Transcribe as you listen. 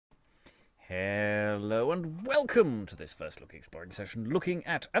Hello and welcome to this first look exploring session looking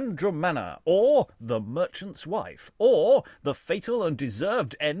at Andromana, or The Merchant's Wife, or The Fatal and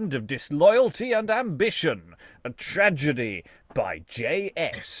Deserved End of Disloyalty and Ambition, a tragedy by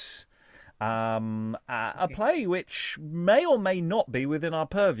J.S. A play which may or may not be within our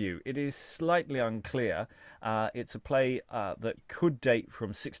purview. It is slightly unclear. It's a play that could date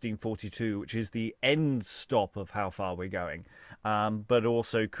from 1642, which is the end stop of how far we're going, but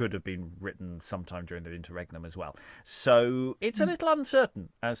also could have been written sometime during the interregnum as well. So it's a little uncertain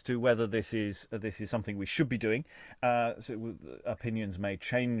as to whether this is something we should be doing. So opinions may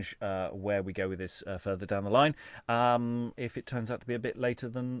change where we go with this further down the line, if it turns out to be a bit later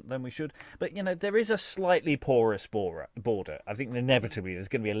than we should. But, you know, there is a slightly porous border. I think inevitably there's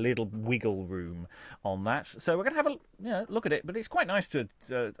going to be a little wiggle room on that. So we're going to have a look at it. But it's quite nice to,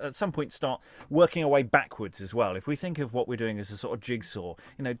 at some point, start working our way backwards as well. If we think of what we're doing as a sort of jigsaw,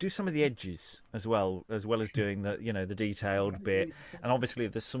 do some of the edges as well as doing the detailed bit. And obviously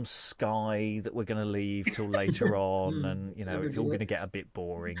there's some sky that we're going to leave till later on. And, it's all going to get a bit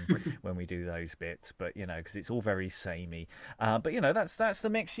boring when we do those bits. But, because it's all very samey. But, that's the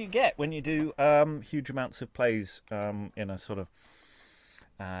mix you get when you do huge amounts of plays in a sort of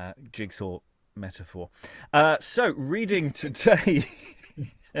jigsaw metaphor. So reading today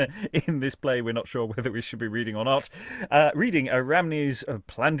in this play, we're not sure whether we should be reading or not. Reading Aramnes,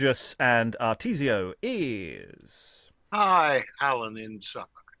 Plangus and Artesio is... Hi, Alan in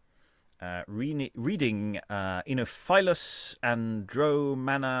Suffolk. Reading Inophilus,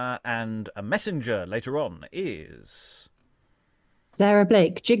 Andromana and a Messenger later on is... Sarah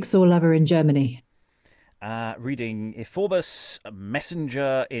Blake, jigsaw lover in Germany. Reading Ephorbus, a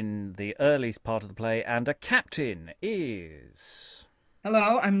messenger in the early part of the play, and a captain is...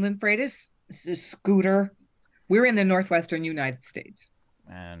 Hello, I'm Lynn Freitas. This is Scooter. We're in the northwestern United States.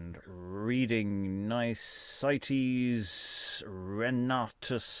 And reading Nicetes,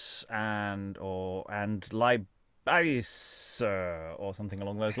 Rinatus, and Libacer, or something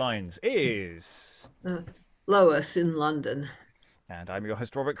along those lines, is... Lois in London. And I'm your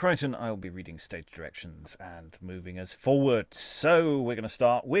host, Robert Crighton. I'll be reading stage directions and moving us forward. So we're going to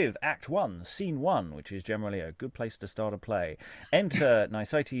start with Act 1, Scene 1, which is generally a good place to start a play. Enter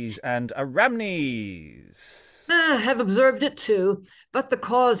Nicetes and Aramnes. I have observed it too, but the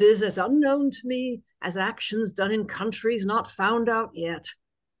cause is as unknown to me as actions done in countries not found out yet.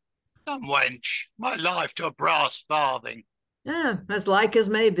 Some wench, my life to a brass farthing. As like as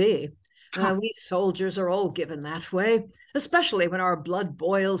may be. We soldiers are all given that way, especially when our blood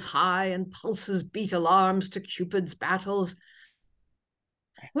boils high and pulses beat alarms to Cupid's battles.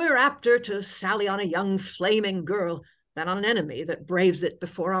 We're apter to sally on a young flaming girl than on an enemy that braves it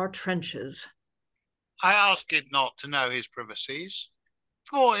before our trenches. I ask it not to know his privacies,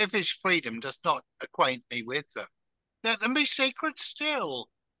 for if his freedom does not acquaint me with them, let them be secret still.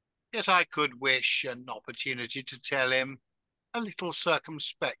 Yet I could wish an opportunity to tell him. A little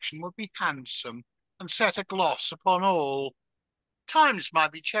circumspection would be handsome, and set a gloss upon all. Times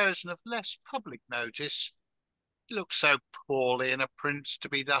might be chosen of less public notice. He looks so poorly in a prince to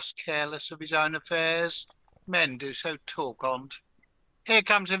be thus careless of his own affairs. Men do so talk on't. Here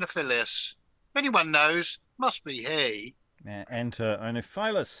comes Inophilus. If anyone knows, must be he. Enter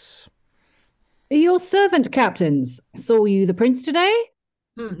Inophilus. Your servant, captains. Saw you the prince today?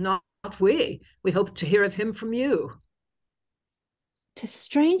 Not we. We hoped to hear of him from you. 'Tis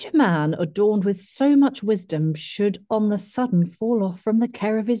strange a man adorned with so much wisdom should on the sudden fall off from the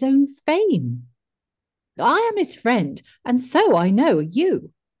care of his own fame. I am his friend, and so I know are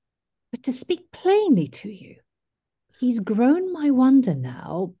you. But to speak plainly to you, he's grown my wonder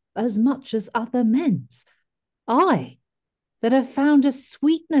now as much as other men's. I, that have found a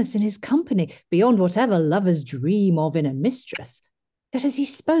sweetness in his company beyond whatever lovers dream of in a mistress, that as he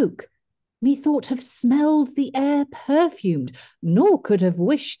spoke, methought have smelled the air perfumed, nor could have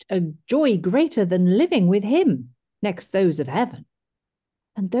wished a joy greater than living with him, next those of heaven.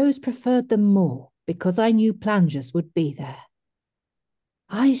 And those preferred them more, because I knew Plangus would be there.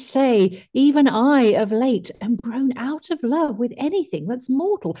 I say, even I of late am grown out of love with anything that's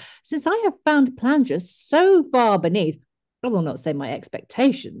mortal, since I have found Plangus so far beneath, I will not say my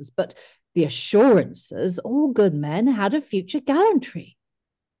expectations, but the assurances all good men had of future gallantry.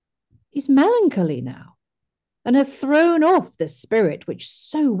 He's melancholy now, and hath thrown off the spirit which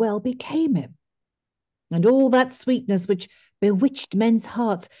so well became him. And all that sweetness which bewitched men's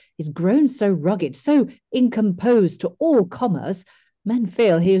hearts is grown so rugged, so incomposed to all commerce, men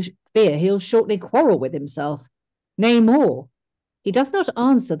fear he'll shortly quarrel with himself. Nay more, he doth not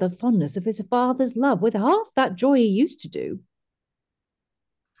answer the fondness of his father's love with half that joy he used to do.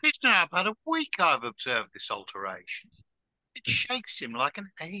 It's now about a week I've observed this alteration. It shakes him like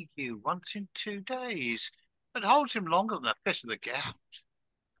an ague once in 2 days, but holds him longer than a fit of the gout.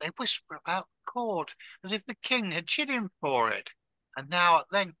 They whisper about the court as if the king had chid him for it, and now at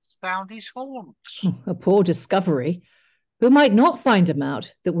length found his haunts. A poor discovery. Who might not find him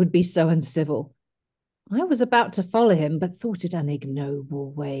out that would be so uncivil? I was about to follow him, but thought it an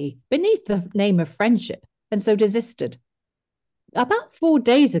ignoble way, beneath the name of friendship, and so desisted. About 4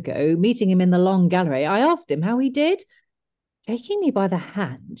 days ago, meeting him in the long gallery, I asked him how he did. Taking me by the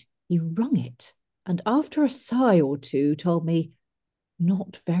hand, he wrung it, and after a sigh or two told me,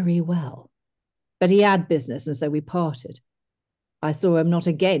 not very well. But he had business, and so we parted. I saw him not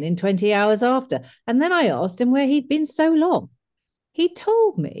again in 20 hours after, and then I asked him where he'd been so long. He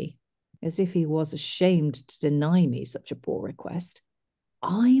told me, as if he was ashamed to deny me such a poor request,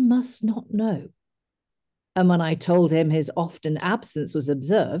 I must not know. And when I told him his often absence was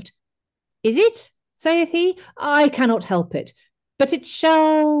observed, is it, saith he, I cannot help it, but it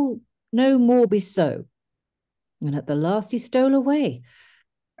shall no more be so. And at the last he stole away.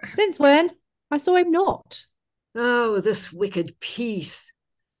 Since when? I saw him not. Oh, this wicked peace.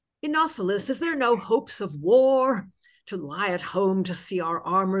 Inophilus, is there no hopes of war? To lie at home to see our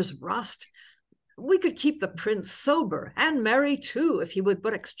armours rust? We could keep the prince sober and merry too, if he would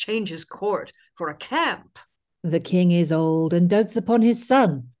but exchange his court for a camp. The king is old and dotes upon his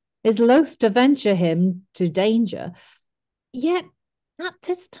son, is loath to venture him to danger. Yet at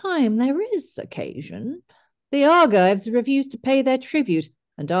this time there is occasion. The Argives refuse to pay their tribute,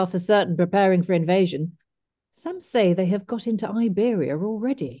 and are for certain preparing for invasion. Some say they have got into Iberia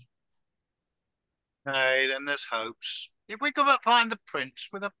already. Hey, then there's hopes. If we could but find the prince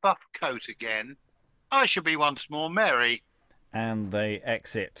with a buff coat again, I shall be once more merry. And they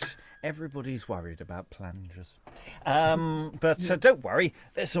exit. Everybody's worried about Plangus. But don't worry,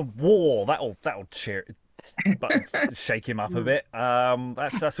 there's a war. That'll cheer, but shake him up a bit.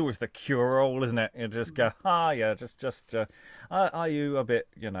 That's always the cure-all, isn't it? You just go, are you a bit,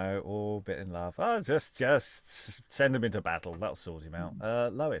 or a bit in love? Just send him into battle. That'll sort him out.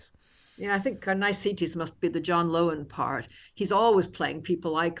 Lois. Yeah, I think Nicetes must be the John Lowen part. He's always playing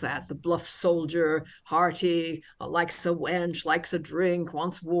people like that. The bluff soldier, hearty, likes a wench, likes a drink,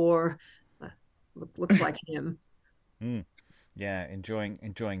 wants war. Looks like him. Yeah, enjoying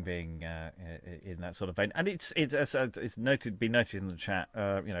being in that sort of vein, and it's noted in the chat.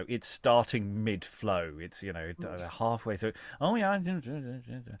 It's starting mid flow. It's halfway through. Oh yeah,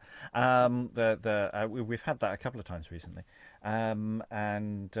 we've had that a couple of times recently, it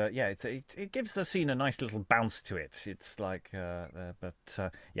gives the scene a nice little bounce to it. It's like,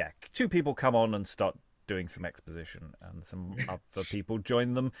 two people come on and start doing some exposition, and some other people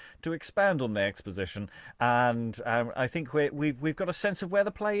join them to expand on their exposition, and I think we've got a sense of where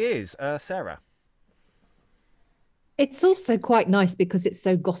the play is. Sarah. It's also quite nice because it's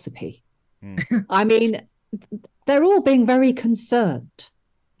so gossipy. I mean, they're all being very concerned,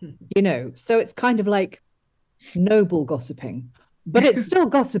 so it's kind of like noble gossiping, but it's still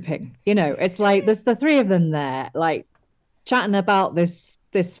gossiping. It's like there's the three of them there, like chatting about this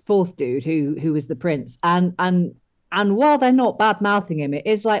fourth dude who is the prince, and while they're not bad mouthing him, it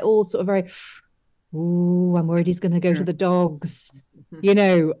is like all sort of very, ooh, I'm worried he's going to go to the dogs,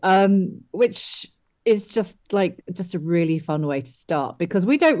 which is just a really fun way to start, because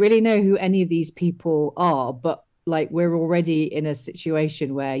we don't really know who any of these people are, but like we're already in a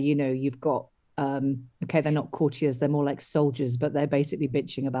situation where you've got they're not courtiers, they're more like soldiers, but they're basically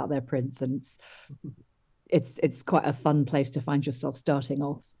bitching about their prince, and it's quite a fun place to find yourself starting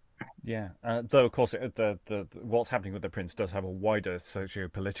off. Yeah, though of course the what's happening with the prince does have a wider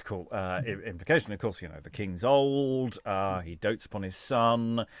socio-political implication. Of course, the king's old, he dotes upon his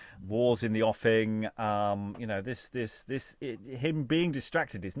son, war's in the offing. Him being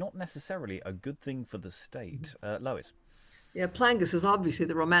distracted is not necessarily a good thing for the state. Lois. Yeah, Plangus is obviously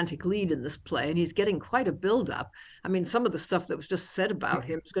the romantic lead in this play, and he's getting quite a build-up. I mean, some of the stuff that was just said about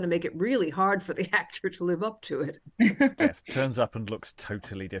him is going to make it really hard for the actor to live up to it. Yes, turns up and looks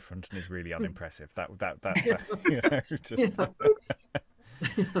totally different and is really unimpressive.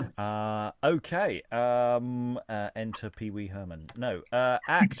 Okay. Enter Pee Wee Herman. No.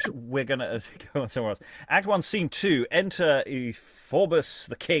 We're gonna go on somewhere else. Act 1, Scene 2. Enter Ephorbus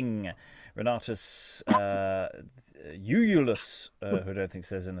the king, Rinatus, Inophilus, who I don't think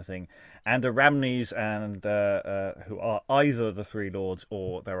says anything, and Aramnes, and who are either the three lords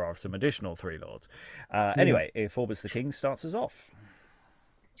or there are some additional three lords. Anyway, Ephorbus the king starts us off.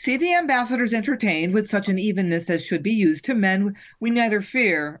 See the ambassadors entertained with such an evenness as should be used to men we neither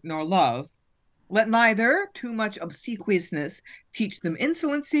fear nor love. Let neither too much obsequiousness teach them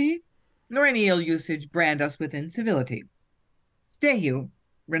insolency, nor any ill usage brand us with incivility. Stay you,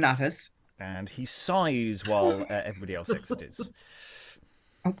 Rinatus. And he sighs while everybody else exits.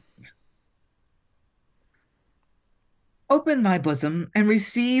 Open thy bosom and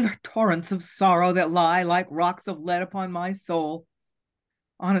receive torrents of sorrow that lie like rocks of lead upon my soul.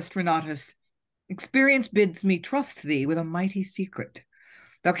 Honest Rinatus, experience bids me trust thee with a mighty secret.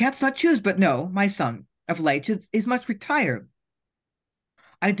 Thou canst not choose but know, my son, of late is much retired.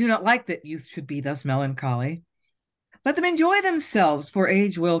 I do not like that youth should be thus melancholy. Let them enjoy themselves, for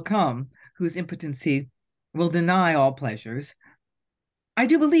age will come, whose impotency will deny all pleasures. I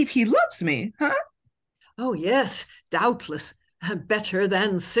do believe he loves me, huh? Oh, yes, doubtless. Better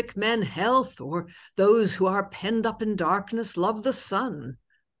than sick men health, or those who are penned up in darkness love the sun.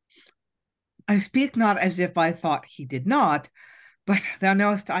 I speak not as if I thought he did not, but thou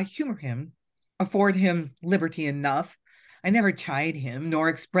knowest I humor him, afford him liberty enough. I never chide him, nor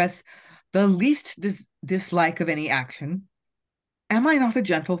express the least dislike of any action. Am I not a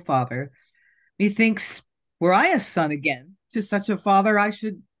gentle father? Methinks, were I a son again, to such a father I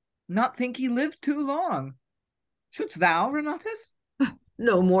should not think he lived too long. Shouldst thou, Rinatus?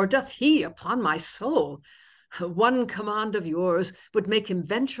 No more doth he, upon my soul. One command of yours would make him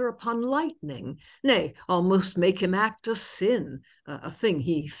venture upon lightning, nay, almost make him act a sin, a thing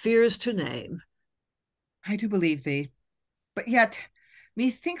he fears to name. I do believe thee, but yet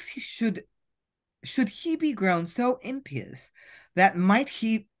methinks he should he be grown so impious that might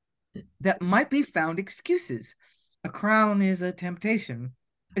be found excuses. A crown is a temptation,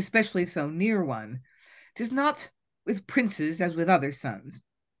 especially so near one. 'Tis not with princes as with other sons.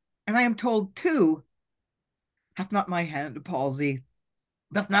 And I am told, too, hath not my hand palsy?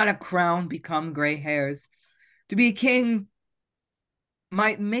 Doth not a crown become gray hairs? To be king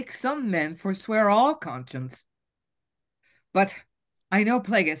might make some men forswear all conscience. But I know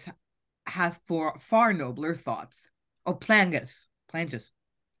Plagus hath far nobler thoughts. Oh, Plangus. How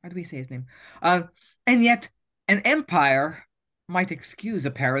do we say his name? And yet an empire might excuse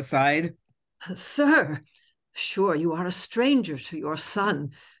a parricide. Sir, sure you are a stranger to your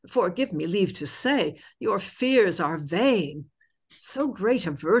son, for give me leave to say, your fears are vain. So great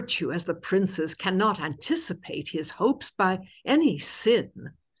a virtue as the prince's cannot anticipate his hopes by any sin.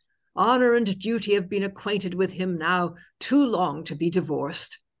 Honor and duty have been acquainted with him now too long to be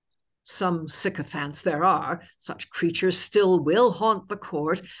divorced. Some sycophants there are, such creatures still will haunt the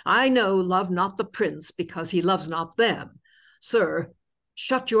court. I know love not the prince because he loves not them. Sir,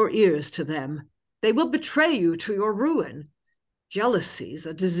 shut your ears to them. They will betray you to your ruin. Jealousy's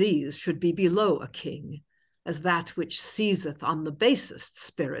a disease should be below a king, as that which seizeth on the basest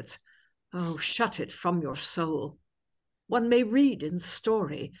spirits. Oh, shut it from your soul. One may read in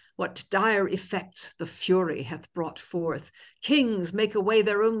story what dire effects the fury hath brought forth. Kings make away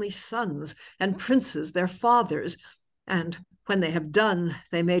their only sons, and princes their fathers, and when they have done,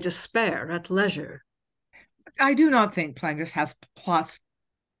 they may despair at leisure. I do not think Plangus has plots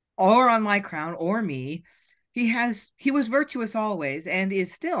or on my crown or me. He was virtuous always, and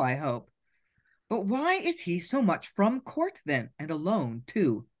is still, I hope. But why is he so much from court then, and alone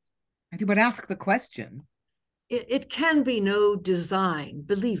too? I do but ask the question. It can be no design,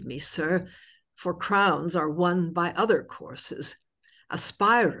 believe me, sir, for crowns are won by other courses.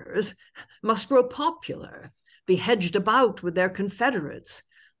 Aspirers must grow popular, be hedged about with their confederates.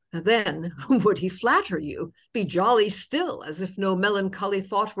 Then would he flatter you, be jolly still, as if no melancholy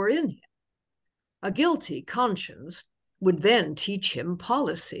thought were in him. A guilty conscience would then teach him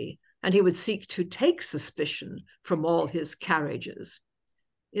policy, and he would seek to take suspicion from all his carriages.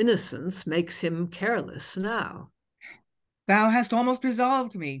 Innocence makes him careless now. Thou hast almost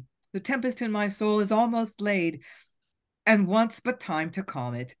resolved me. The tempest in my soul is almost laid, and wants but time to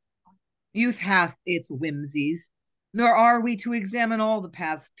calm it. Youth hath its whimsies, nor are we to examine all the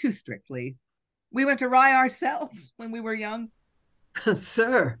paths too strictly. We went awry ourselves when we were young.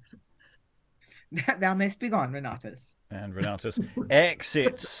 Sir. Thou mayst be gone, Rinatus. And Rinatus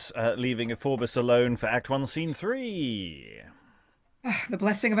exits, leaving Ephorbus alone for Act 1, Scene 3. The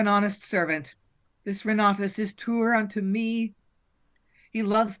blessing of an honest servant. This Rinatus is truer unto me. He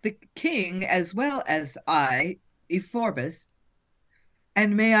loves the king as well as I, Ephorbus,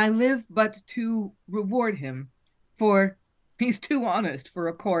 and may I live but to reward him, for he's too honest for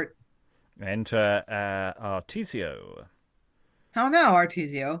a court. Enter Artesio. How now,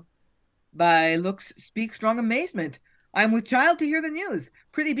 Artesio? Thy looks speak strong amazement. I am with child to hear the news.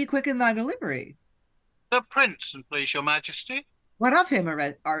 Prithee be quick in thy delivery. The prince, and please your majesty. What of him,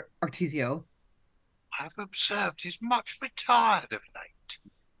 Artesio? I have observed he's much retired of late.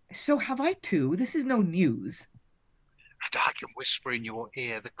 So have I too. This is no news. And I can whisper in your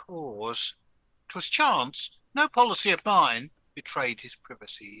ear the cause. 'Twas chance, no policy of mine, betrayed his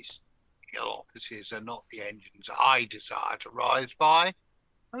privacies. Ill offices are not the engines I desire to rise by.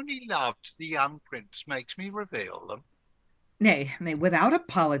 Only love to the young prince makes me reveal them. Nay, without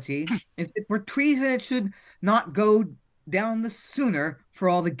apology. If it were treason, it should not go down the sooner for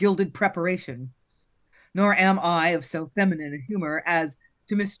all the gilded preparation. Nor am I of so feminine a humor as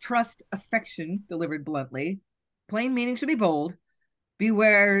to mistrust affection delivered bluntly. Plain meaning should be bold.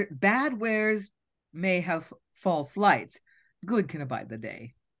 Beware, bad wares may have false lights. Good can abide the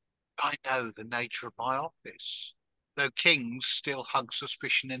day. I know the nature of my office. Though kings still hug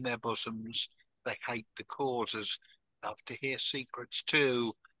suspicion in their bosoms, they hate the causers, love to hear secrets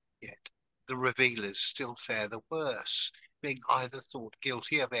too. Yet the revealers still fare the worse, being either thought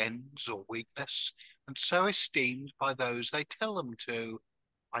guilty of ends or weakness, and so esteemed by those they tell them to,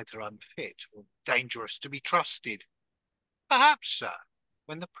 either unfit or dangerous to be trusted. Perhaps, sir,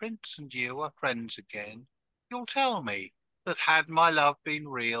 when the prince and you are friends again, you'll tell me that had my love been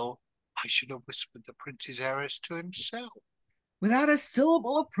real, I should have whispered the prince's errors to himself. Without a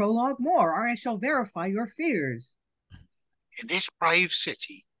syllable of prologue more, or I shall verify your fears. In this brave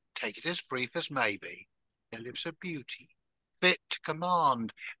city, take it as brief as may be, there lives a beauty, fit to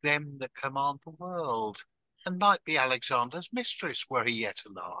command them that command the world, and might be Alexander's mistress were he yet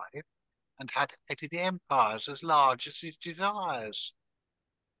alive, and had headed empires as large as his desires.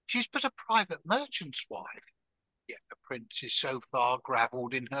 She's but a private merchant's wife, yet the prince is so far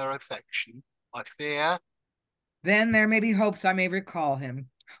gravelled in her affection, I fear. Then there may be hopes I may recall him.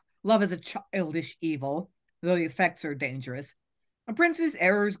 Love is a childish evil, though the effects are dangerous. A prince's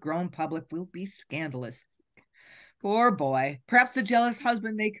errors grown public will be scandalous. Poor boy, perhaps the jealous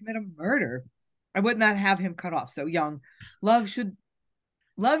husband may commit a murder. I would not have him cut off so young. Love should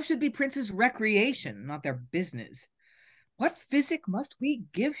be prince's recreation, not their business. What physic must we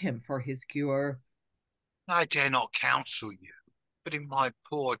give him for his cure? I dare not counsel you, but in my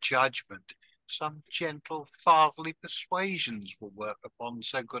poor judgment, some gentle fatherly persuasions will work upon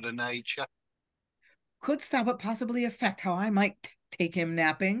so good a nature. Couldst thou but possibly effect how I might take him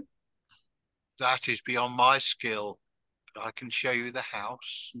napping? That is beyond my skill, but I can show you the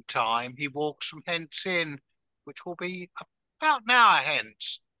house and time he walks from hence in, which will be about an hour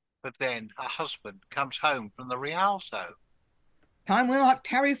hence. But then her husband comes home from the Rialto. Time will not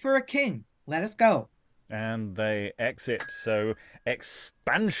tarry for a king. Let us go. And they exit. So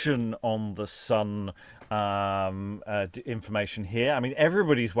expansion on the sun information here. I mean,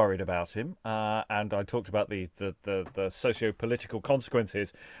 everybody's worried about him, and I talked about the socio-political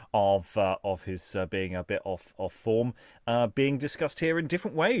consequences of his being a bit off form, being discussed here in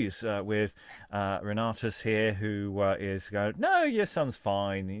different ways, with Rinatus here, who is going, no, your son's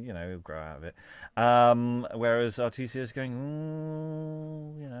fine, he'll grow out of it, whereas Artesio is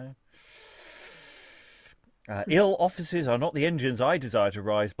going, ill offices are not the engines I desire to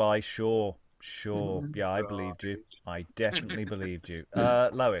rise by. Sure. Yeah, I believed you. I definitely believed you.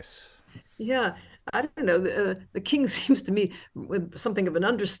 Lois. Yeah, I don't know. The king seems to me with something of an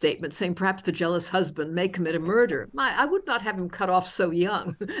understatement, saying perhaps the jealous husband may commit a murder. I would not have him cut off so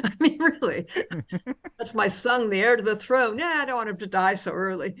young. I mean, really, that's my son, the heir to the throne. Yeah, I don't want him to die so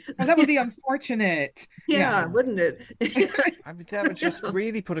early. Oh, that would be unfortunate. Yeah, wouldn't it? I mean, that would just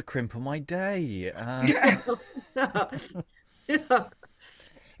really put a crimp on my day. Yeah.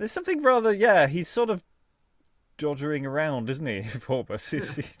 There's something rather, he's sort of doddering around, isn't he, Ephorbus? He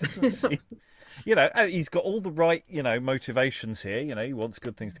doesn't seem, he's got all the right, motivations here. He wants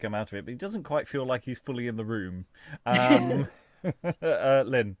good things to come out of it, but he doesn't quite feel like he's fully in the room. Lynn.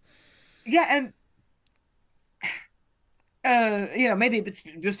 Yeah, and maybe it's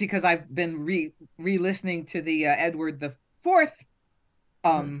just because I've been re-listening to the Edward the Fourth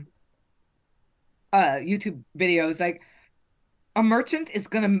YouTube videos. Like, a merchant is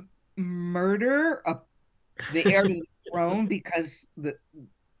going to murder the heir to the throne because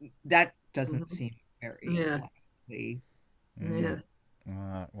that doesn't seem very likely. Yeah.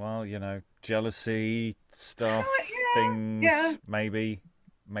 Well, jealousy stuff, things, maybe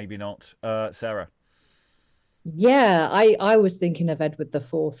not. Sarah. Yeah, I was thinking of Edward the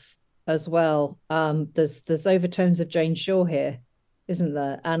Fourth as well. There's overtones of Jane Shaw here, isn't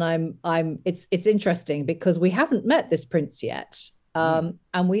there? And it's interesting because we haven't met this prince yet, and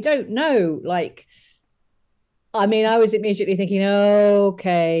we don't know. Like, I mean, I was immediately thinking,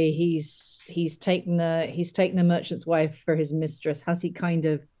 okay, he's taken a merchant's wife for his mistress. Has he kind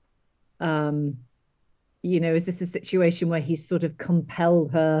of, is this a situation where he's sort of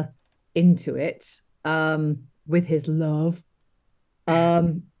compelled her into it, with his love?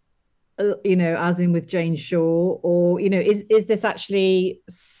 as in with Jane Shaw, or is this actually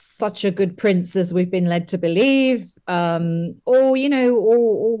such a good prince as we've been led to believe, or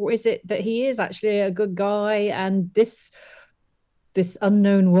is it that he is actually a good guy, and this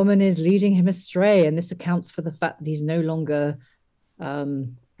unknown woman is leading him astray, and this accounts for the fact that he's no longer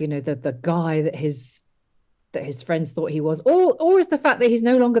the guy that his friends thought he was, or is the fact that he's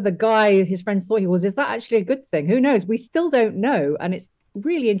no longer the guy his friends thought he was, is that actually a good thing? Who knows? We still don't know, and it's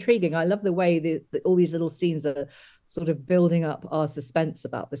really intriguing. I love the way all these little scenes are sort of building up our suspense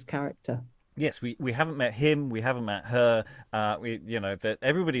about this character. Yes, we haven't met him, we haven't met her. That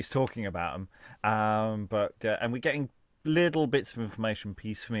everybody's talking about him, and we're getting little bits of information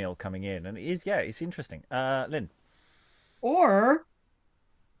piecemeal coming in, and it's interesting. Lynn, or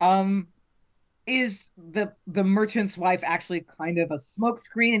is the merchant's wife actually kind of a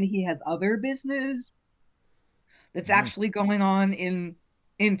smokescreen, and he has other business that's actually going on in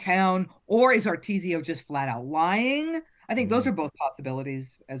town? Or is Artesio just flat out lying? I think those are both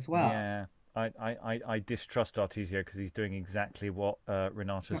possibilities as well. Yeah, I distrust Artesio because he's doing exactly what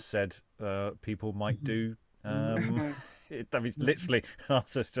Rinatus said people might do. Literally,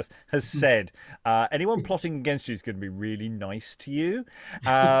 Artist just has said, anyone plotting against you is going to be really nice to you.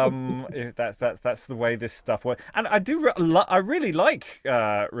 That's the way this stuff works. And I really like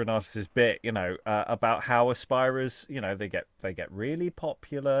Rinatus's bit, about how aspirers, they get really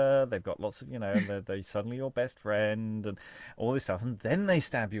popular. They've got lots of, they're suddenly your best friend and all this stuff, and then they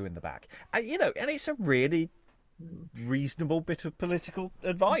stab you in the back. And it's a really reasonable bit of political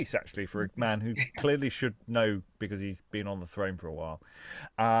advice, actually, for a man who clearly should know because he's been on the throne for a while.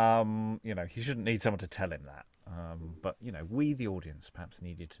 He shouldn't need someone to tell him that. But we, the audience, perhaps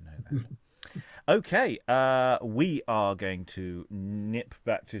needed to know that. Okay, we are going to nip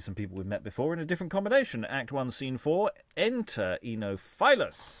back to some people we've met before in a different combination. Act 1, Scene 4. Enter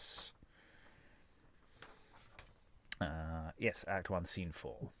Inophilus. Yes, Act 1, Scene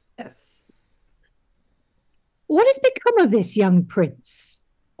 4. Yes. What has become of this young prince?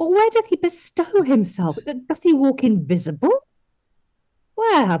 Or where doth he bestow himself? Doth he walk invisible?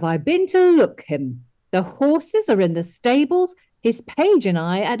 Where have I been to look him? The horses are in the stables, his page and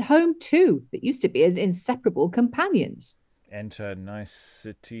I at home too, that used to be his inseparable companions. Enter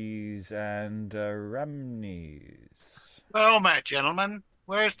Nicetes and Aramnes. Well met, gentlemen.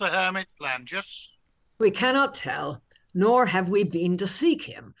 Where's the hermit Plangus? We cannot tell, nor have we been to seek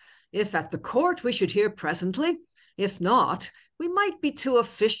him. If at the court, we should hear presently. If not, we might be too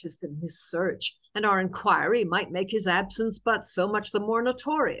officious in his search, and our inquiry might make his absence but so much the more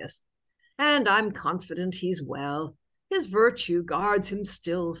notorious. And I'm confident he's well. His virtue guards him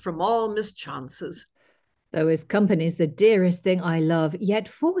still from all mischances. Though his company's the dearest thing I love, yet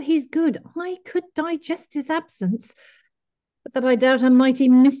for his good I could digest his absence, but that I doubt a mighty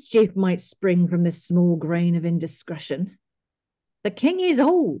mischief might spring from this small grain of indiscretion. The king is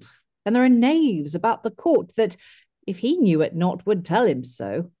old, and there are knaves about the court that, if he knew it not, would tell him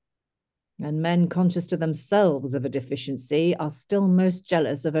so. And men conscious to themselves of a deficiency are still most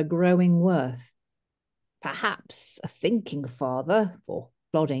jealous of a growing worth. Perhaps a thinking father, for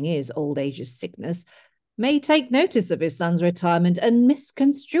plodding is old age's sickness, may take notice of his son's retirement and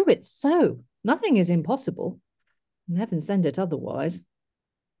misconstrue it so. Nothing is impossible. Heaven send it otherwise.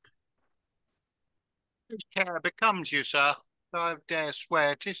 His care becomes you, sir. I dare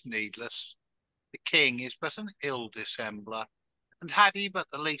swear 'tis needless. The king is but an ill dissembler, and had he but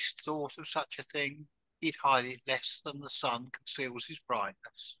the least thought of such a thing, he'd hide it less than the sun conceals his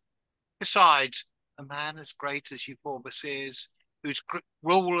brightness. Besides, a man as great as Ephorbus is, whose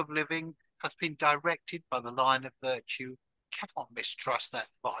rule of living hath been directed by the line of virtue, cannot mistrust that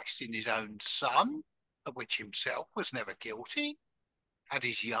vice in his own son, of which himself was never guilty. Had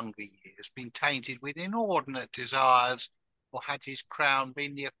his younger years been tainted with inordinate desires, or had his crown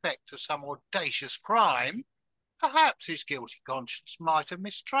been the effect of some audacious crime, perhaps his guilty conscience might have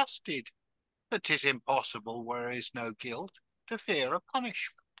mistrusted. But 'tis impossible, where there is no guilt, to fear a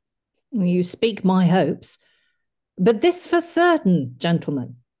punishment. You speak my hopes. But this for certain,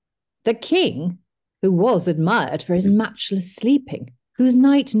 gentlemen, the king, who was admired for his matchless sleeping, whose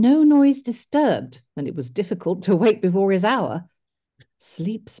night no noise disturbed, and it was difficult to wake before his hour,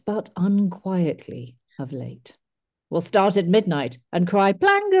 sleeps but unquietly of late. Will start at midnight and cry,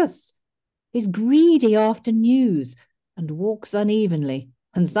 Plangus, is greedy after news, and walks unevenly,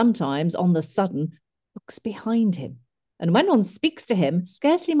 and sometimes on the sudden looks behind him, and when one speaks to him,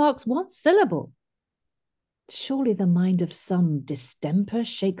 scarcely marks one syllable. Surely the mind of some distemper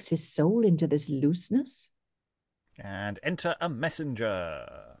shakes his soul into this looseness? And enter a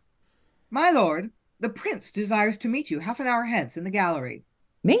messenger. My lord, the prince desires to meet you half an hour hence in the gallery.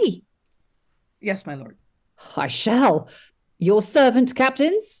 Me? Yes, my lord. I shall. Your servant,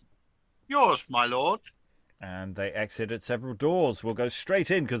 captains? Yours, my lord. And they exit at several doors. We'll go straight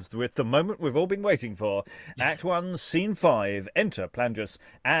in, because with the moment we've all been waiting for. Act 1, Scene 5. Enter Plangus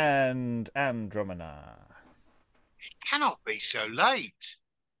and Andromana. It cannot be so late.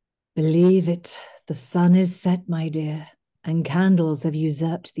 Believe it, the sun is set, my dear, and candles have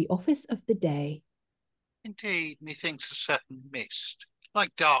usurped the office of the day. Indeed, methinks a certain mist,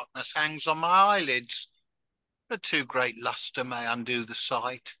 like darkness, hangs on my eyelids. But too great lustre may undo the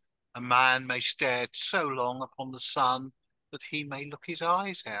sight. A man may stare so long upon the sun that he may look his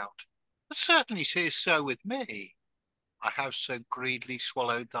eyes out. But certainly 'tis so with me. I have so greedily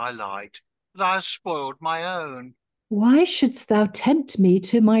swallowed thy light that I have spoiled my own. Why shouldst thou tempt me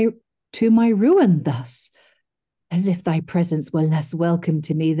to my ruin thus? As if thy presence were less welcome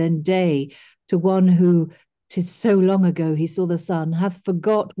to me than day, to one who, 'tis so long ago he saw the sun, hath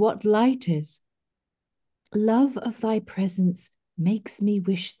forgot what light is. Love of thy presence makes me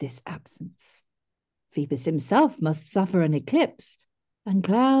wish this absence. Phoebus himself must suffer an eclipse, and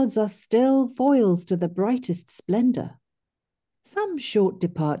clouds are still foils to the brightest splendour. Some short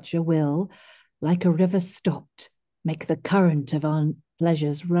departure will, like a river stopped, make the current of our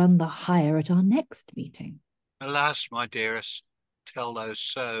pleasures run the higher at our next meeting. Alas, my dearest, tell those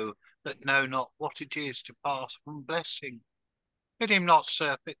so that know not what it is to pass from blessing. Bid him not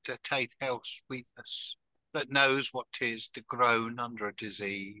surfeit to take health's sweetness, that knows what 'tis to groan under a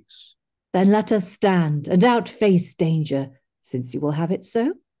disease. Then let us stand and outface danger, since you will have it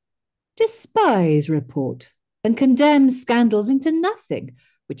so. Despise report, and condemn scandals into nothing,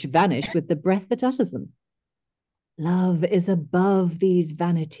 which vanish with the breath that utters them. Love is above these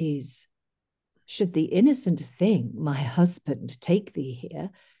vanities. Should the innocent thing, my husband, take thee here,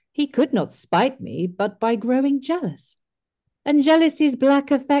 he could not spite me but by growing jealous. And jealousy's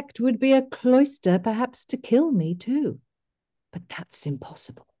black effect would be a cloister, perhaps to kill me too. But that's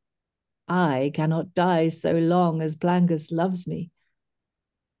impossible. I cannot die so long as Plangus loves me.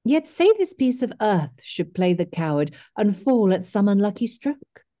 Yet say this piece of earth should play the coward and fall at some unlucky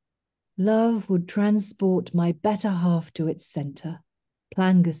stroke. Love would transport my better half to its centre,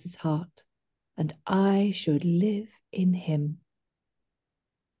 Plangus's heart, and I should live in him.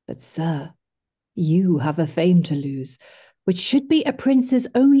 But, sir, you have a fame to lose, which should be a prince's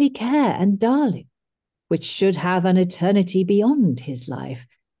only care and darling, which should have an eternity beyond his life.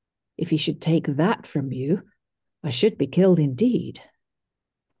 If he should take that from you, I should be killed indeed.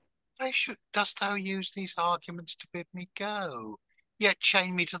 Dost thou use these arguments to bid me go, yet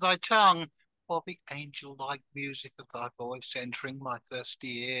chain me to thy tongue, while the angel-like music of thy voice entering my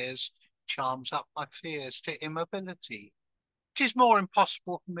thirsty ears charms up my fears to immobility? 'Tis more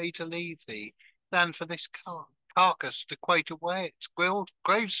impossible for me to leave thee than for this carcass to quake away its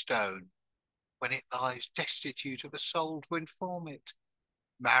gravestone, when it lies destitute of a soul to inform it.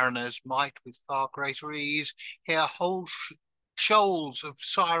 Mariners might with far greater ease hear whole shoals of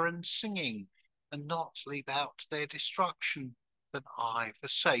sirens singing, and not leave out their destruction, than I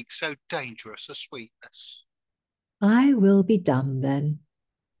forsake so dangerous a sweetness. I will be dumb then.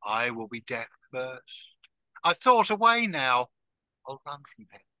 I will be deaf first. I've thought away now. I'll run from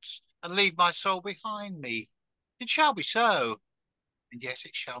hence, and leave my soul behind me. It shall be so, and yet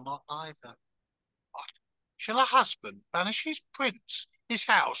it shall not either. What? Shall a husband banish his prince, his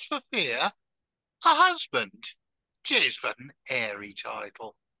house, for fear? A husband? 'Tis but an airy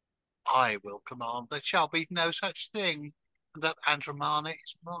title. I will command there shall be no such thing, and that Andromana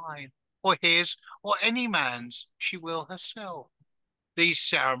is mine, or his, or any man's. She will herself. These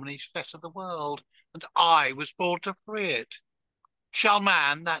ceremonies fetter the world, and I was born to free it. Shall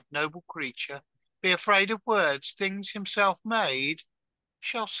man, that noble creature, be afraid of words, things himself made?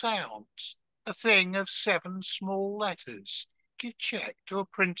 Shall sounds, a thing of 7 small letters, give check to a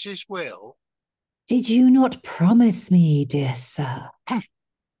prince's will? Did you not promise me, dear sir?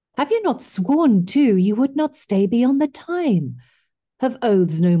 Have you not sworn, too, you would not stay beyond the time? Have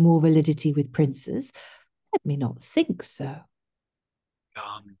oaths no more validity with princes? Let me not think so.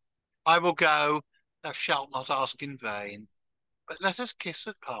 Come, I will go, thou shalt not ask in vain. But let us kiss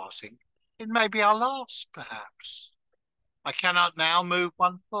at parting. It may be our last, perhaps. I cannot now move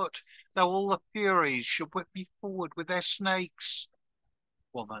one foot, though all the Furies should whip me forward with their snakes.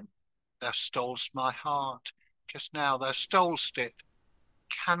 Woman, thou stolest my heart. Just now thou stolest it.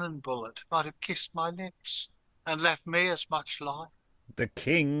 Cannon bullet might have kissed my lips, and left me as much life. The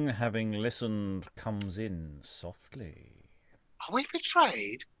king, having listened, comes in softly. Are we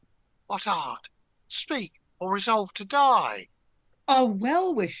betrayed? What art? Speak, or resolve to die? A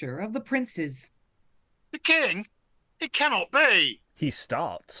well-wisher of the prince's. The king? It cannot be. He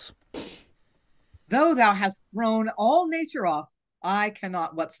starts. Though thou hast thrown all nature off, I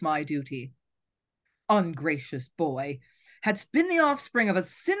cannot what's my duty. Ungracious boy, hadst been the offspring of a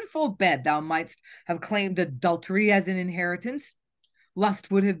sinful bed, thou mightst have claimed adultery as an inheritance.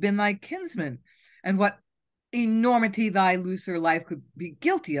 Lust would have been thy kinsman, and what enormity thy looser life could be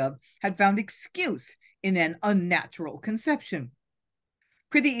guilty of had found excuse in an unnatural conception.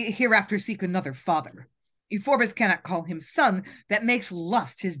 Prithee hereafter seek another father. Ephorbus cannot call him son that makes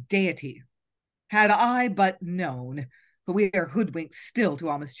lust his deity. Had I but known, but we are hoodwinked still to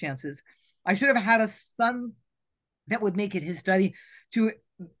all mischances, I should have had a son that would make it his study to...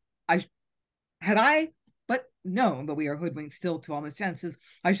 Had I but known, but we are hoodwinked still to all mischances,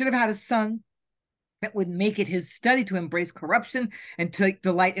 I should have had a son that would make it his study to embrace corruption and take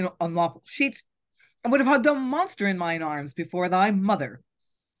delight in unlawful cheats, and would have hugged a monster in mine arms before thy mother.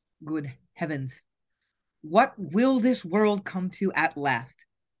 Good heavens, what will this world come to at last,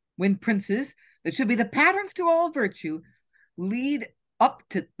 when princes that should be the patterns to all virtue lead up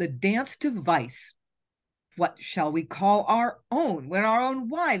to the dance to vice? What shall we call our own when our own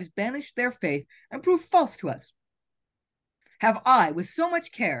wives banish their faith and prove false to us? Have I, with so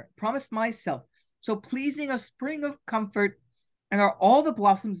much care, promised myself so pleasing a spring of comfort, and are all the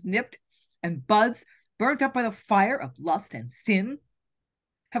blossoms nipped and buds burnt up by the fire of lust and sin?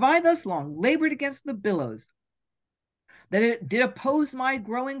 Have I thus long labored against the billows that it did oppose my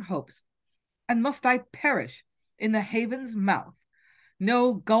growing hopes, and must I perish in the haven's mouth,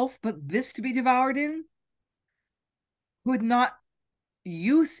 no gulf but this to be devoured in? Would not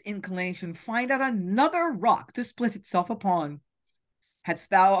youth's inclination find out another rock to split itself upon?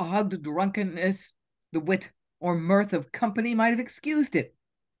 Hadst thou hugged drunkenness, the wit or mirth of company might have excused it.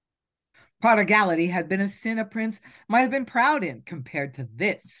 Prodigality had been a sin a prince might have been proud in, compared to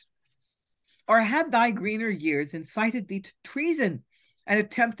this. Or had thy greener years incited thee to treason, and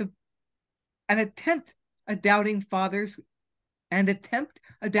attempt a doubting father's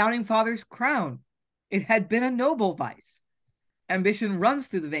crown, it had been a noble vice. Ambition runs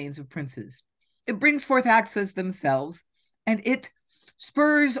through the veins of princes. It brings forth acts as themselves, and it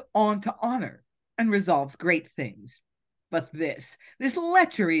spurs on to honor and resolves great things. But this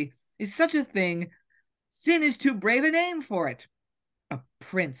lechery is such a thing, sin is too brave a name for it. A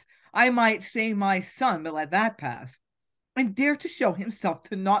prince, I might say my son, but let that pass, and dare to show himself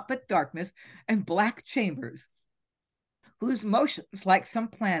to naught but darkness and black chambers, whose motions, like some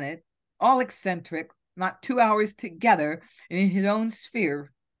planet, all eccentric, not 2 hours together in his own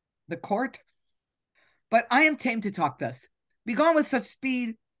sphere, the court. But I am tamed to talk thus. Begone with such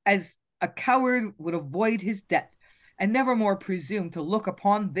speed as a coward would avoid his death, and never more presume to look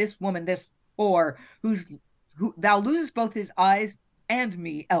upon this woman, this whore, who thou losest both his eyes and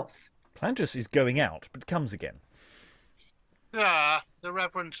me else. Plangus is going out, but comes again. The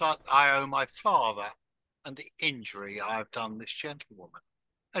reverence I owe my father, and the injury I have done this gentlewoman,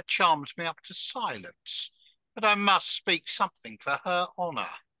 it charms me up to silence, but I must speak something for her honour.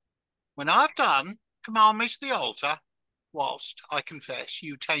 When I have done, command me to the altar. Whilst, I confess,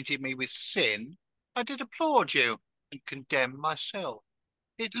 you tainted me with sin, I did applaud you, and condemn myself.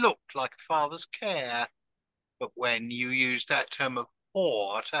 It looked like a father's care. But when you used that term of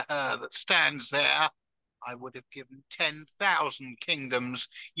whore to her that stands there, I would have given 10,000 kingdoms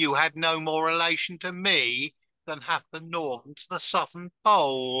you had no more relation to me than hath the northern to the southern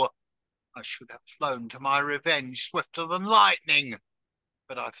pole. I should have flown to my revenge swifter than lightning,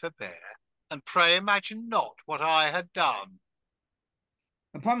 but I forbear, and pray imagine not what I had done.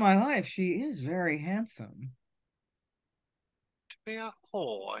 Upon my life, she is very handsome. To be a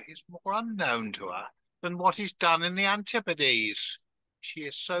whore is more unknown to her than what is done in the Antipodes. She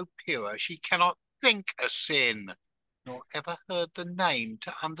is so pure she cannot think a sin, nor ever heard the name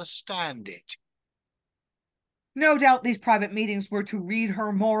to understand it. No doubt these private meetings were to read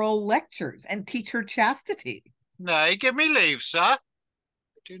her moral lectures and teach her chastity. Nay, give me leave, sir.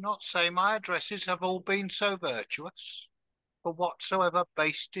 Do not say my addresses have all been so virtuous. For whatsoever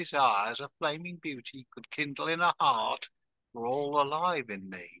base desires a flaming beauty could kindle in a heart were all alive in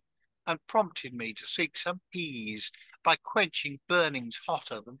me, and prompted me to seek some ease by quenching burnings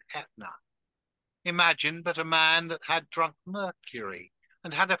hotter than Etna. Imagine but a man that had drunk mercury,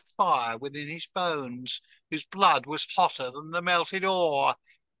 and had a fire within his bones, whose blood was hotter than the melted ore.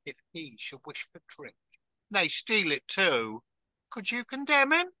 If he should wish for drink, nay, steal it too, could you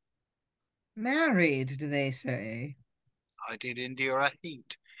condemn him? Married, do they say? I did endure a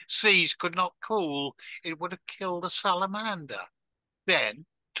heat. Seas could not cool, it would have killed a salamander. Then,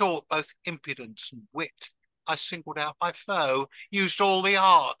 taught both impudence and wit, I singled out my foe, used all the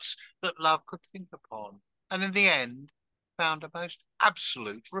arts that love could think upon, and in the end found a most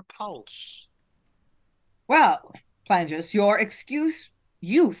absolute repulse. Well, Plangus, your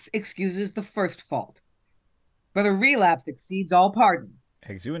youth excuses the first fault, but a relapse exceeds all pardon.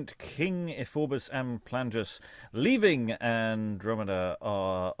 Exeunt King Ephorbus and Plangus, leaving Andromeda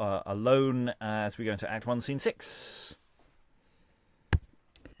alone as we go into Act 1, Scene 6.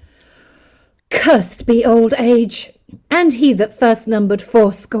 Cursed be old age, and he that first numbered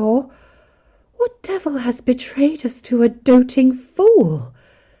fourscore. What devil has betrayed us to a doting fool?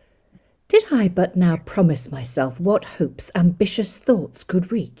 Did I but now promise myself what hopes ambitious thoughts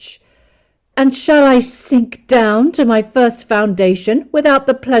could reach? And shall I sink down to my first foundation without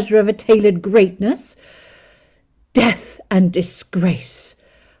the pleasure of a tailored greatness? Death and disgrace!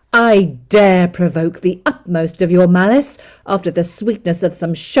 I dare provoke the utmost of your malice after the sweetness of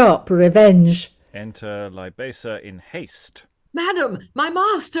some sharp revenge. Enter Libacer in haste. Madam, my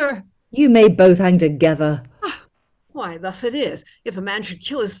master! You may both hang together. Why, thus it is. If a man should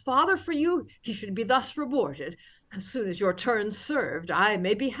kill his father for you, he should be thus rewarded. As soon as your turn's served, I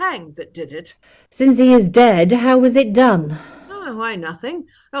may be hanged that did it. Since he is dead, how was it done? Oh, why, nothing.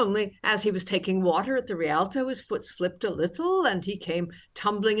 Only, as he was taking water at the Rialto, his foot slipped a little, and he came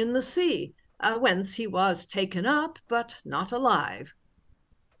tumbling in the sea, whence he was taken up, but not alive.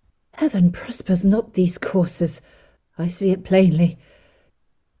 Heaven prospers not these courses. I see it plainly.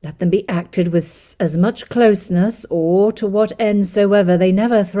 Let them be acted with as much closeness, or to what end soever, they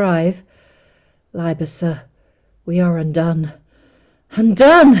never thrive. Libacer, we are undone.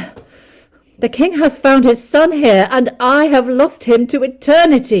 Undone! The king hath found his son here, and I have lost him to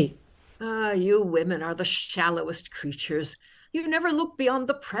eternity. Ah, you women are the shallowest creatures. You never look beyond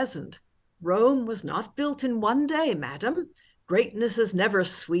the present. Rome was not built in one day, madam. Greatness is never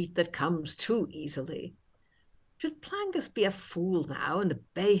sweet that comes too easily. Should Plangus be a fool now and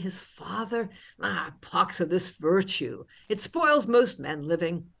obey his father? Ah, pox of this virtue. It spoils most men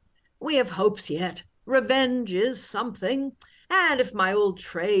living. We have hopes yet. Revenge is something. And if my old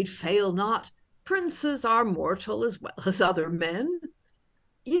trade fail not, princes are mortal as well as other men.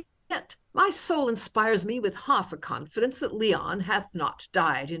 Yet my soul inspires me with half a confidence that Leon hath not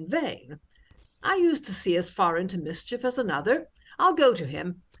died in vain. I used to see as far into mischief as another. I'll go to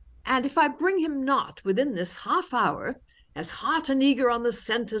him, and if I bring him not within this half hour, as hot and eager on the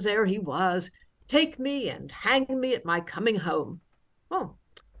scent as e'er he was, take me and hang me at my coming home. Oh,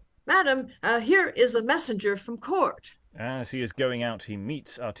 madam, here is a messenger from court. As he is going out, he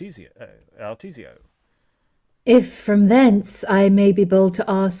meets Artesio. If from thence I may be bold to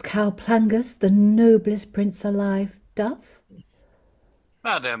ask how Plangus, the noblest prince alive, doth?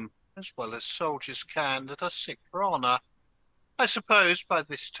 Madam, as well as soldiers can that are sick for honour, I suppose by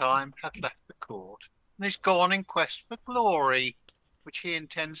this time hath left the court, and is gone in quest for glory, which he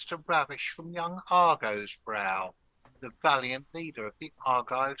intends to ravish from young Argo's brow, the valiant leader of the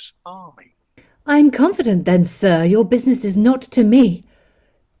Argives' army. I am confident then, sir, your business is not to me.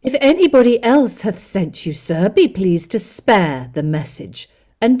 If anybody else hath sent you, sir, be pleased to spare the message,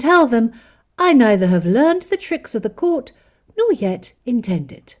 and tell them I neither have learned the tricks of the court, nor yet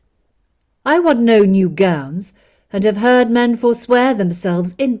intend it. I want no new gowns, and have heard men forswear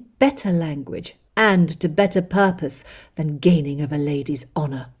themselves in better language, and to better purpose than gaining of a lady's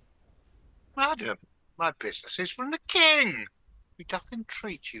honour. Madam, my business is from the king, who doth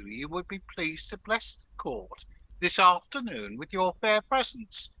entreat you would be pleased to bless the court this afternoon with your fair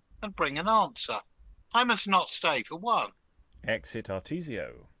presence, and bring an answer. I must not stay for one. Exit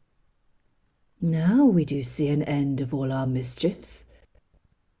Artesio. Now we do see an end of all our mischiefs.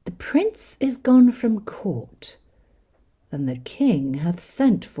 The prince is gone from court, and the king hath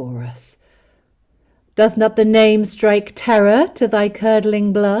sent for us. Doth not the name strike terror to thy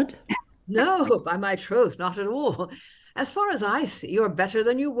curdling blood? No, by my troth, not at all. As far as I see, you're better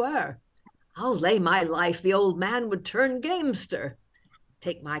than you were. I'll lay my life the old man would turn gamester.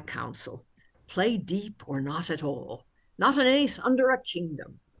 Take my counsel. Play deep or not at all. Not an ace under a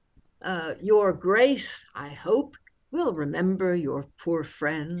kingdom. Your grace, I hope, will remember your poor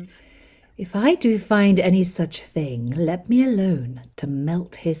friends. If I do find any such thing, let me alone to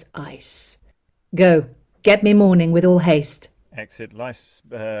melt his ice. Go, get me mourning with all haste. Exit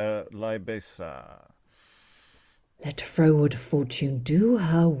Libacer. Let froward fortune do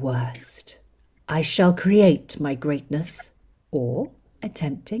her worst. I shall create my greatness, or,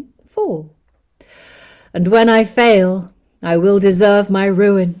 attempting, fall. And when I fail, I will deserve my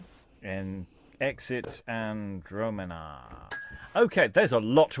ruin. And exit Andromana. Okay, there's a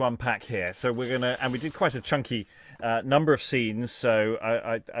lot to unpack here. So we're gonna, and we did quite a chunky number of scenes. So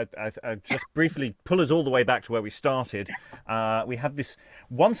I just briefly pull us all the way back to where we started. We have this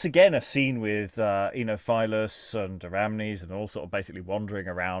once again a scene with Inophilus and Aramnes, and all sort of basically wandering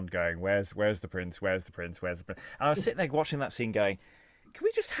around, going, "Where's the prince? Where's the prince? Where's the prince?" And I was sitting there watching that scene, going, "Can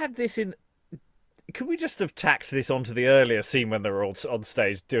we just had this in?" Could we just have tacked this onto the earlier scene when they were all on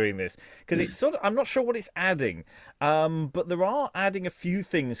stage doing this? Because it's sort of, I'm not sure what it's adding, but there are adding a few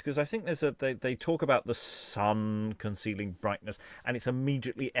things, because I think they talk about the sun concealing brightness, and it's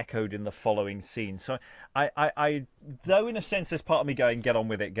immediately echoed in the following scene. So I though in a sense there's part of me going, get on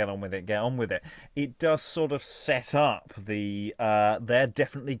with it, get on with it, get on with it. It does sort of set up the they're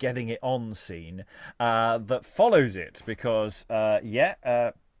definitely getting it on scene that follows it, because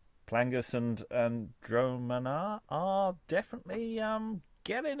Plangus and Andromana are definitely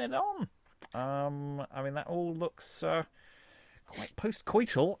getting it on. I mean, that all looks quite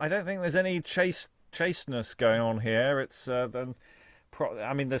post-coital. I don't think there's any chasteness going on here. It's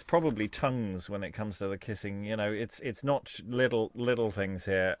I mean, there's probably tongues when it comes to the kissing. You know, it's not little things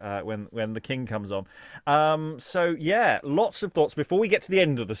here when the king comes on. So yeah, lots of thoughts before we get to the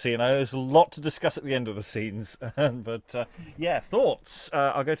end of the scene. There's a lot to discuss at the end of the scenes, but yeah, thoughts.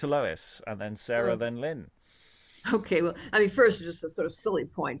 I'll go to Lois, and then Sarah, then Lynn. Okay, well, I mean, first, just a sort of silly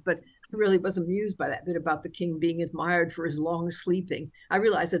point, but I really was amused by that bit about the king being admired for his long sleeping. I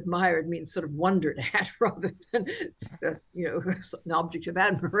realize admired means sort of wondered at rather than, an object of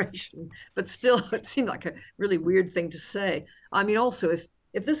admiration. But still, it seemed like a really weird thing to say. I mean, also, if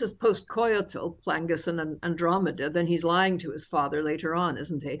this is post-coital, Plangus and Andromeda, then he's lying to his father later on,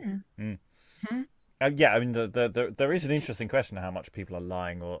 isn't he? Mm-hmm. Yeah, I mean, there is an interesting question of how much people are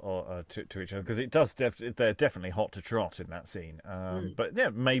lying or to each other, because it does they're definitely hot to trot in that scene. But yeah,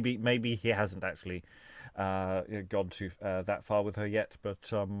 maybe he hasn't actually gone to that far with her yet.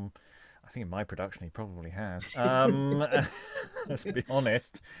 But I think in my production he probably has. Let's be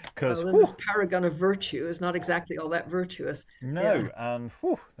honest, because this paragon of virtue is not exactly all that virtuous. No, and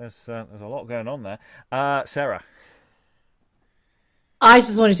there's a lot going on there. Sarah. I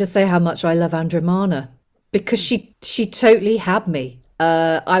just wanted to say how much I love Andromana, because she totally had me.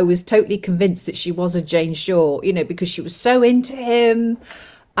 I was totally convinced that she was a Jane Shaw, because she was so into him,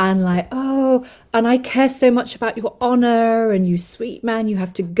 and like, oh, and I care so much about your honor, and you sweet man, you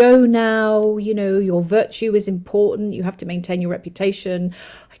have to go now, your virtue is important, you have to maintain your reputation.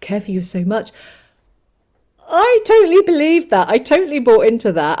 I care for you so much. I totally believed that. I totally bought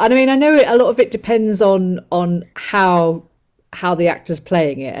into that. And I mean, I know a lot of it depends on how the actor's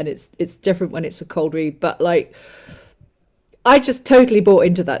playing it, and it's different when it's a cold read, but like, I just totally bought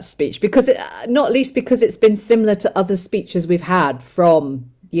into that speech, because not least because it's been similar to other speeches we've had from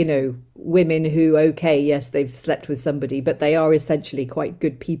women who, okay, yes, they've slept with somebody, but they are essentially quite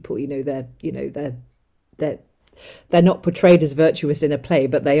good people. They're not portrayed as virtuous in a play,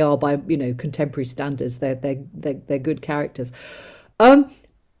 but they are by contemporary standards. They're good characters.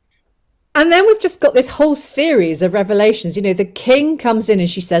 And then we've just got this whole series of revelations. The king comes in and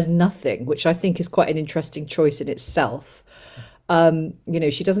she says nothing, which I think is quite an interesting choice in itself.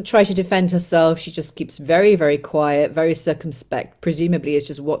 She doesn't try to defend herself. She just keeps very, very quiet, very circumspect, presumably is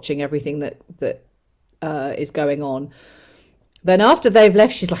just watching everything that is going on. Then after they've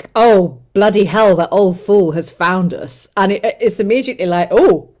left, she's like, oh, bloody hell, that old fool has found us. And it's immediately like,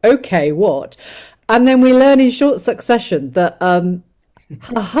 oh, okay, what? And then we learn in short succession that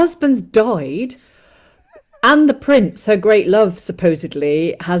her husband's died, and the prince, her great love,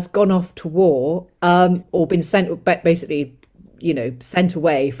 supposedly has gone off to war, or been sent, basically, sent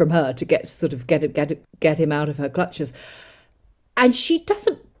away from her to get him out of her clutches. And she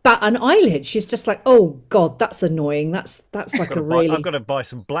doesn't bat an eyelid. She's just like, oh God, that's annoying. That's like a really. I've got to buy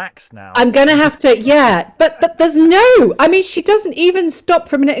some blacks now. I'm gonna have to, yeah. But there's no. I mean, she doesn't even stop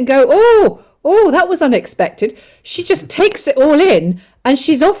for a minute and go, oh, that was unexpected. She just takes it all in, and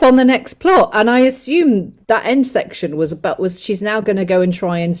she's off on the next plot. And I assume that end section was she's now going to go and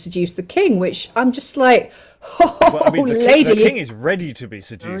try and seduce the king, which I'm just like, the king is ready to be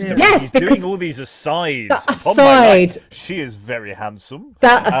seduced. Oh, yeah. Yes, he's because doing all these asides. That aside, she is very handsome.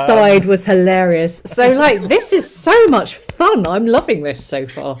 That aside was hilarious. So, like, this is so much fun. I'm loving this so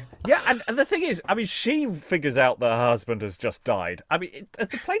far. Yeah, and the thing is, I mean, she figures out that her husband has just died. I mean, the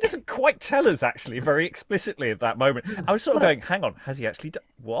play doesn't quite tell us, actually, very explicitly at that moment. I was sort of going, hang on, has he actually died?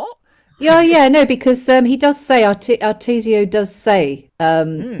 What? Yeah, no, because he does say, Artesio does say,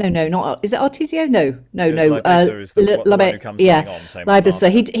 no, not, is it Artesio? No. Libacer is the one who comes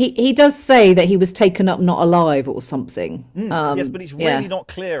Libacer. He does say that he was taken up not alive or something. Yes, but it's really not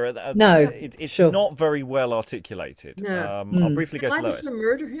clear. No, it's not very well articulated. No. I'll briefly go to Lois. Did Libacer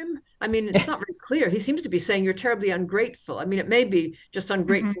murder him? I mean, it's not very clear. He seems to be saying you're terribly ungrateful. I mean, it may be just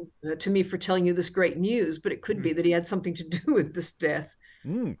ungrateful to me for telling you this great news, but it could be that he had something to do with this death.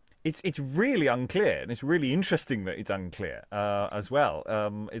 It's really unclear, and it's really interesting that it's unclear as well.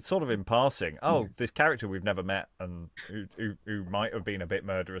 It's sort of in passing. Oh, this character we've never met, and who might have been a bit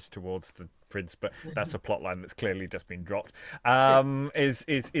murderous towards the prince, but that's a plot line that's clearly just been dropped.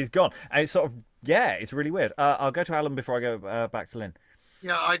 Is gone, and it's sort of it's really weird. I'll go to Alan before I go back to Lynn.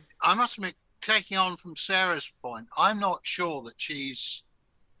 Yeah, I must admit, taking on from Sarah's point, I'm not sure that she's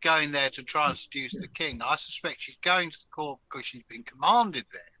going there to try and seduce the king. I suspect she's going to the court because she's been commanded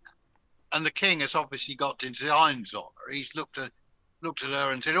there. And the king has obviously got designs on her. He's looked at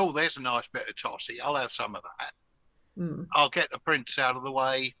her and said, "Oh, there's a nice bit of tossy. I'll have some of that. I'll get the prince out of the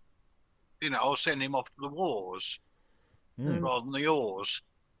way. I'll send him off to the wars rather than the oars."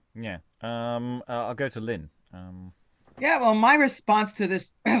 Yeah. I'll go to Lynn. Yeah, well, my response to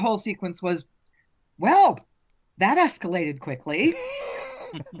this whole sequence was, well, that escalated quickly.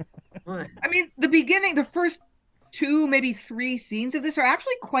 I mean, the first 2, maybe 3 scenes of this are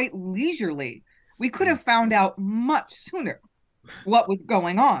actually quite leisurely. We could have found out much sooner what was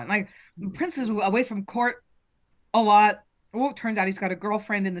going on. Like, the prince is away from court a lot. Oh, it turns out he's got a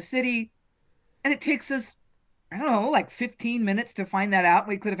girlfriend in the city. And it takes us, I don't know, like 15 minutes to find that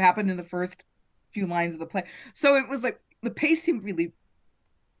out. It could have happened in the first few lines of the play. So it was like, the pace seemed really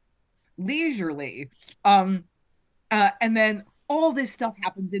leisurely. And then all this stuff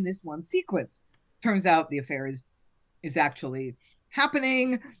happens in this one sequence. Turns out the affair is actually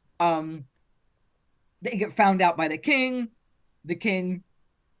happening. They get found out by the king. The king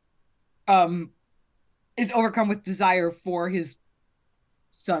is overcome with desire for his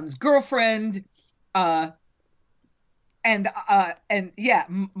son's girlfriend. My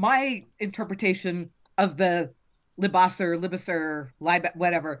interpretation of the Libacer,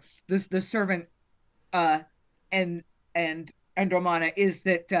 whatever, the servant and Andromana is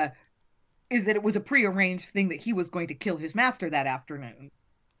that it was a prearranged thing that he was going to kill his master that afternoon.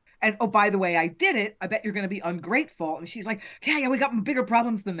 And, oh, by the way, I did it. I bet you're going to be ungrateful. And she's like, yeah, we got bigger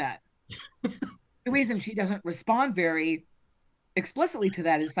problems than that. The reason she doesn't respond very explicitly to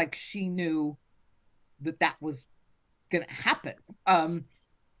that is like she knew that was going to happen.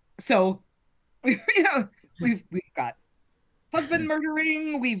 So, we've got husband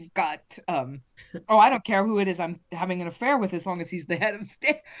murdering. We've got, I don't care who it is I'm having an affair with as long as he's the head of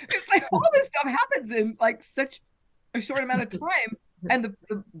state. It's like all this stuff happens in like such a short amount of time. And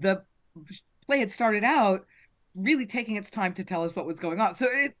the play had started out really taking its time to tell us what was going on. So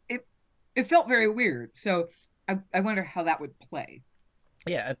it felt very weird. So I wonder how that would play.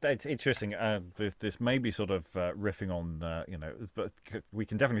 Yeah, it's interesting. This may be sort of riffing on, but we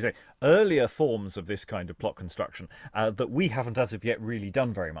can definitely say earlier forms of this kind of plot construction that we haven't as of yet really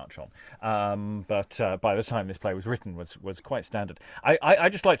done very much on. But by the time this play was written, was quite standard. I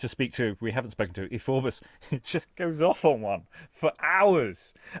just like to speak to, we haven't spoken to, Ephorbus. It just goes off on one for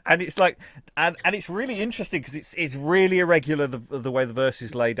hours. And it's like, and it's really interesting because it's really irregular, the way the verse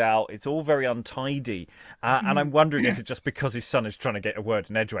is laid out. It's all very untidy. And I'm wondering if it's just because his son is trying to get a word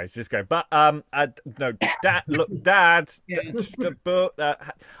in edgeways, just go, but no, Dad, look, Dad,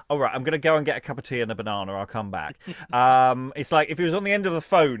 all right, I'm gonna go and get a cup of tea and a banana. I'll come back. It's like if he was on the end of the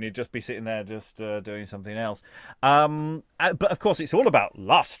phone, he'd just be sitting there just doing something else. But of course, it's all about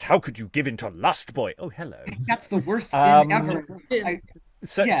lust. How could you give in to lust, boy? Oh, hello. That's the worst thing ever.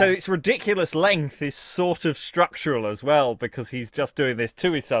 So its ridiculous length is sort of structural as well, because he's just doing this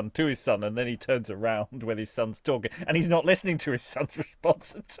to his son, and then he turns around when his son's talking, and he's not listening to his son's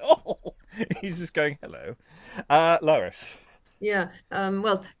response at all. He's just going, hello. Lois. Yeah,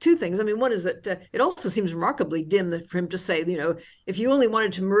 well, 2 things. I mean, one is that it also seems remarkably dim for him to say, if you only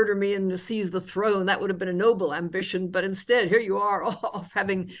wanted to murder me and seize the throne, that would have been a noble ambition. But instead, here you are off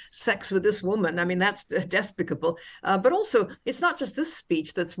having sex with this woman. I mean, that's despicable. But also, it's not just this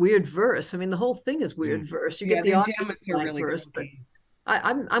speech that's weird verse. I mean, the whole thing is weird verse. You get the arguments are really verse, but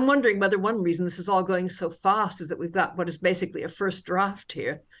I'm wondering whether one reason this is all going so fast is that we've got what is basically a first draft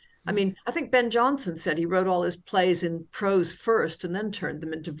here. I mean, I think Ben Jonson said he wrote all his plays in prose first and then turned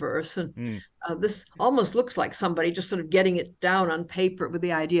them into verse. And this almost looks like somebody just sort of getting it down on paper with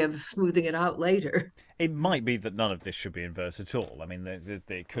the idea of smoothing it out later. It might be that none of this should be in verse at all. I mean,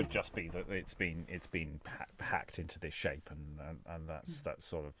 it could just be that it's been hacked into this shape, and that's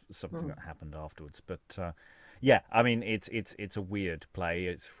sort of something that happened afterwards. But yeah, I mean, it's a weird play.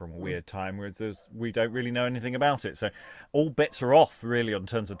 It's from a weird time where we don't really know anything about it. So all bets are off, really, on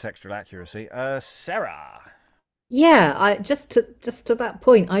terms of textual accuracy. Sarah. Yeah, I just to that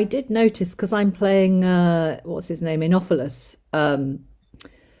point, I did notice, because I'm playing what's his name, Inophilus.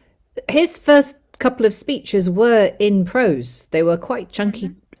 His first couple of speeches were in prose. They were quite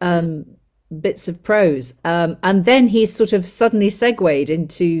chunky bits of prose. And then he sort of suddenly segued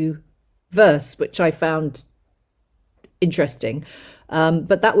into verse, which I found interesting.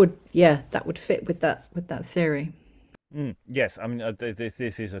 But that would fit with that theory. Yes, I mean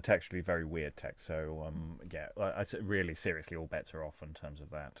this is a textually very weird text, so I really seriously all bets are off in terms of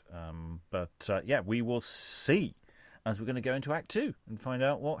that. But we will see as we're going to go into Act 2 and find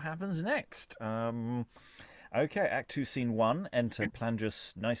out what happens next. Okay, Act 2, Scene 1. Enter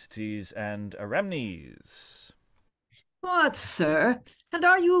Plangus, Nicetes, and Aramnes. What, sir? And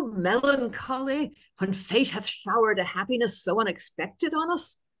are you melancholy when fate hath showered a happiness so unexpected on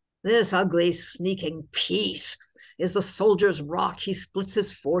us? This ugly, sneaking peace is the soldier's rock he splits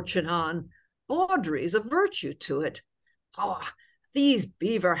his fortune on. Bawdry's a virtue to it. Oh, these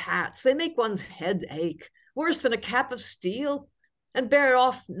beaver hats, they make one's head ache, worse than a cap of steel, and bear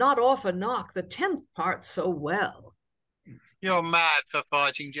not off a knock the 10th part so well. You're mad for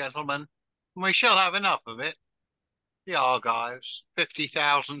fighting, gentlemen, and we shall have enough of it. The Argives,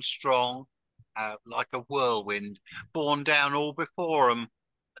 50,000 strong, have like a whirlwind borne down all before 'em.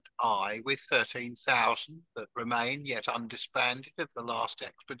 I, with 13,000 that remain yet undisbanded of the last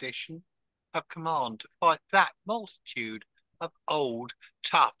expedition, have command to fight that multitude of old,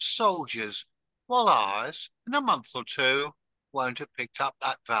 tough soldiers, while ours, in a month or two, won't have picked up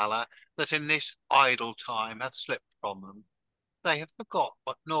that valour that in this idle time hath slipped from them. They have forgot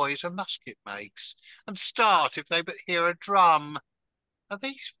what noise a musket makes, and start if they but hear a drum. Are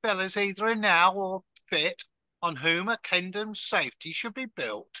these fellows either enow or fit, on whom a kingdom's safety should be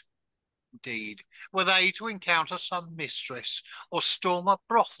built? Indeed, were they to encounter some mistress, or storm a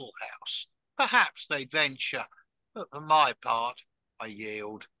brothel house, perhaps they'd venture, but for my part, I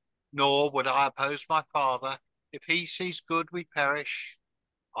yield. Nor would I oppose my father, if he sees good we perish.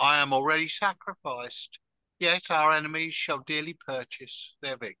 I am already sacrificed, yet our enemies shall dearly purchase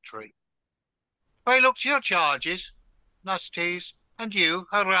their victory. Pray look to your charges, Nicetes, and you,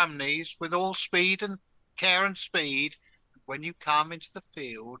 Aramnes, with all speed and care and speed. And when you come into the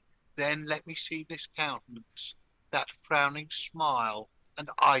field, then let me see this countenance, that frowning smile, and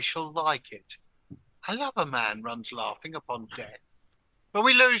I shall like it. I love a man runs laughing upon death. But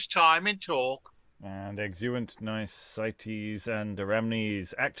we lose time in talk. And exeunt Nicetes and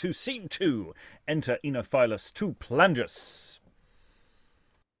Aramnes. Act 2, Scene 2. Enter Inophilus to Plangus.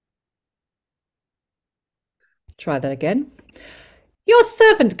 Try that again. Your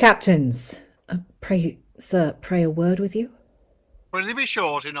servant, captains. Pray, sir, pray a word with you. Really be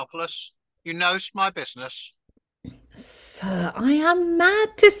short, Inophilus. You know's my business. Sir, I am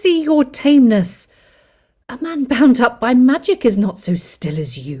mad to see your tameness. A man bound up by magic is not so still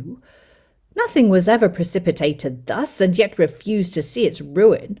as you. Nothing was ever precipitated thus, and yet refused to see its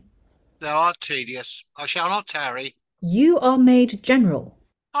ruin. Thou art tedious. I shall not tarry. You are made general.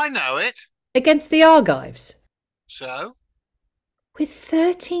 I know it. Against the Argives. So? With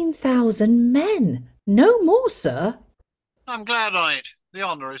 13,000 men. No more, sir. I'm glad on it. The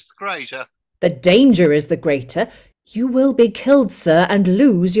honour is the greater. The danger is the greater. You will be killed, sir, and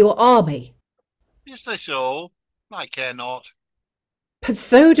lose your army. Is this all? I care not. But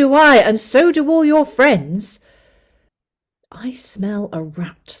so do I, and so do all your friends. I smell a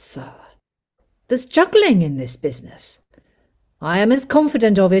rat, sir. There's juggling in this business. I am as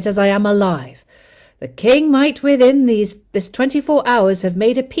confident of it as I am alive. The king might within this 24 hours have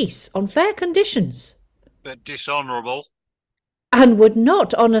made a peace on fair conditions. But dishonourable. And would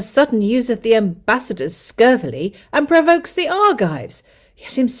not on a sudden useth the ambassadors scurvily, and provokes the Argives,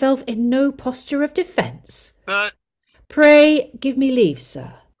 yet himself in no posture of defence. But pray give me leave,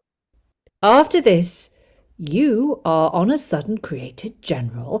 sir. After this, you are on a sudden created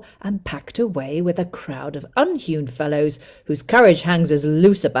general, and packed away with a crowd of unhewn fellows, whose courage hangs as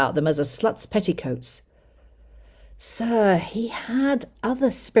loose about them as a slut's petticoats. Sir, he had other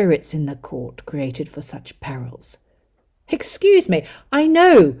spirits in the court created for such perils. Excuse me, I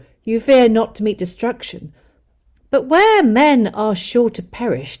know you fear not to meet destruction, but where men are sure to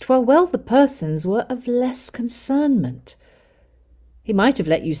perish, 'twere well the persons were of less concernment. He might have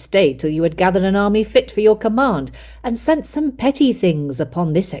let you stay till you had gathered an army fit for your command, and sent some petty things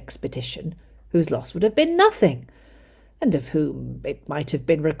upon this expedition, whose loss would have been nothing, and of whom it might have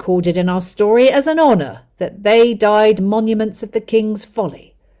been recorded in our story as an honour that they died monuments of the king's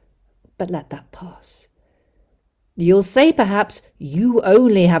folly. But let that pass. You'll say, perhaps, you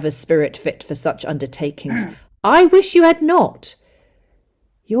only have a spirit fit for such undertakings. I wish you had not.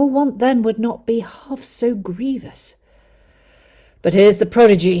 Your want then would not be half so grievous. But here's the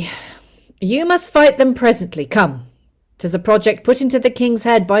prodigy. You must fight them presently. Come, 'Tis a project put into the king's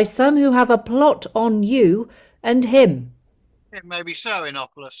head by some who have a plot on you and him. It may be so,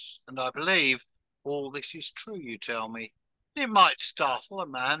 Inophilus, and I believe all this is true you tell me. It might startle a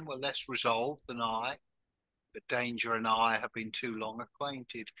man with less resolve than I, but Danger and I have been too long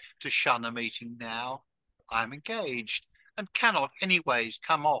acquainted to shun a meeting now. I am engaged, and cannot anyways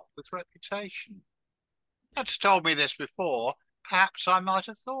come off with reputation. Hadst told me this before, perhaps I might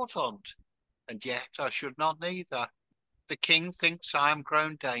have thought on't, and yet I should not neither. The king thinks I am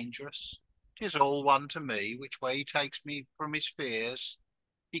grown dangerous. 'Tis all one to me which way he takes me from his fears.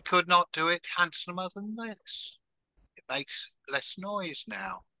 He could not do it handsomer than this. It makes less noise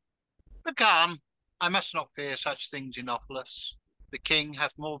now. But come, I must not fear such things, Inophilus. The king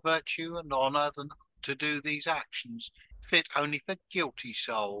hath more virtue and honour than to do these actions, fit only for guilty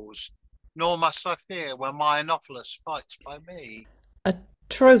souls. Nor must I fear when my Inophilus fights by me. A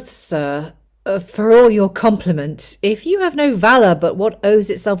troth, sir, for all your compliment, if you have no valour but what owes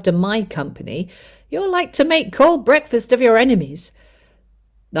itself to my company, you're like to make cold breakfast of your enemies.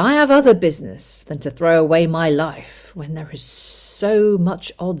 I have other business than to throw away my life when there is so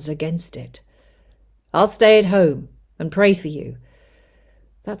much odds against it. I'll stay at home and pray for you.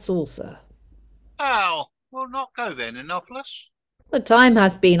 That's all, sir. Oh, we'll not go then, Inophilus. The time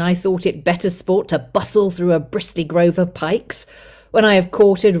hath been I thought it better sport to bustle through a bristly grove of pikes, when I have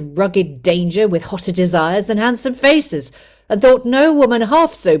courted rugged danger with hotter desires than handsome faces, and thought no woman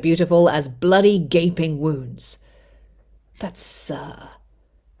half so beautiful as bloody gaping wounds. But, sir,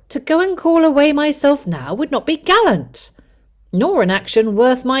 to go and call away myself now would not be gallant, nor an action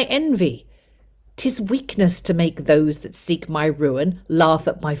worth my envy. 'Tis weakness to make those that seek my ruin laugh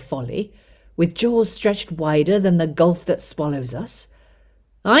at my folly, with jaws stretched wider than the gulf that swallows us.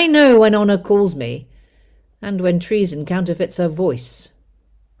 I know when honour calls me, and when treason counterfeits her voice.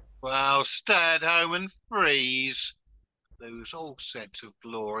 Well, stay at home and freeze. Lose all sense of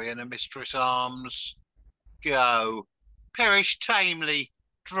glory in a mistress' arms. Go, perish tamely,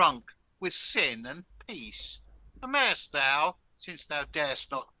 drunk with sin and peace. And mayest thou, since thou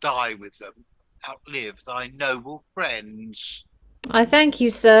darest not die with them, outlive thy noble friends. I thank you,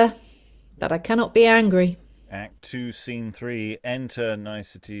 sir, but I cannot be angry. Act 2, Scene 3. Enter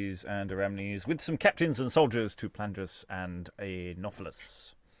Nicetes and Aramnes with some captains and soldiers to Plangus and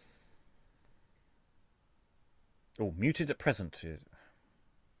Inophilus. Oh, muted at present.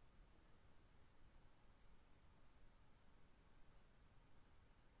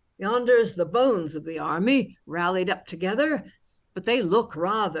 Yonder is the bones of the army, rallied up together, but they look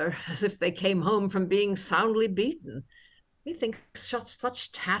rather as if they came home from being soundly beaten. Methinks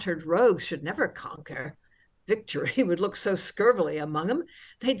such tattered rogues should never conquer. Victory would look so scurvily among them,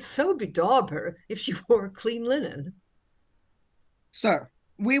 they'd so bedaub her if she wore clean linen. Sir,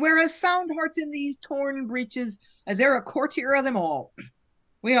 we wear as sound hearts in these torn breeches as e'er a courtier of them all.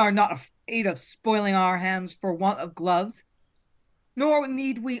 We are not afraid of spoiling our hands for want of gloves, nor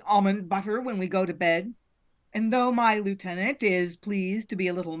need we almond butter when we go to bed. And though my lieutenant is pleased to be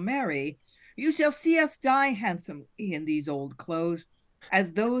a little merry, you shall see us die handsomely in these old clothes,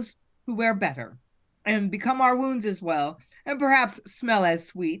 as those who wear better, and become our wounds as well, and perhaps smell as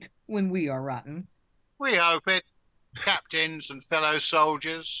sweet when we are rotten. We hope it. Captains and fellow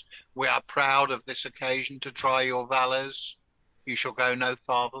soldiers, we are proud of this occasion to try your valours. You shall go no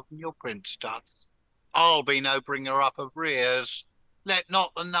farther than your prince doth. I'll be no bringer up of rears. Let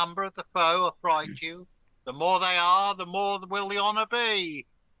not the number of the foe affright you. The more they are, the more will the honour be.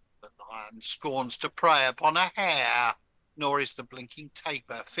 The lion scorns to prey upon a hare, nor is the blinking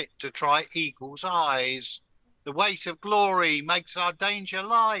taper fit to try eagle's eyes. The weight of glory makes our danger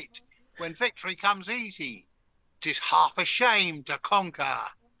light. When victory comes easy, 'tis half a shame to conquer.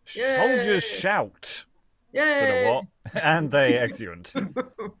 Yay! Soldiers shout. Don't Yay! know what. And they exeunt.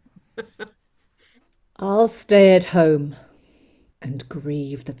 I'll stay at home and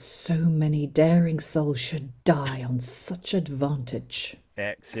grieve that so many daring souls should die on such advantage.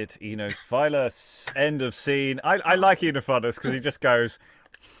 Exit Inophilus. End of scene. I like Inophilus because he just goes,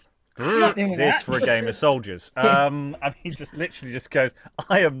 this for a game of soldiers. And he just literally just goes,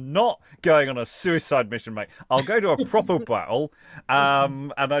 I am not going on a suicide mission, mate. I'll go to a proper battle.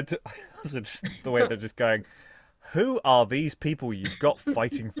 And just the way they're just going, who are these people you've got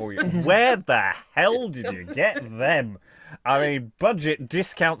fighting for you? Where the hell did you get them? I mean, budget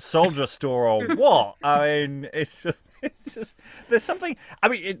discount soldier store or what? I mean, it's just, there's something, I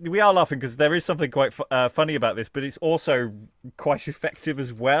mean, we are laughing because there is something quite funny about this, but it's also quite effective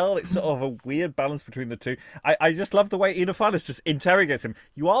as well. It's sort of a weird balance between the two. I just love the way Inophilus just interrogates him.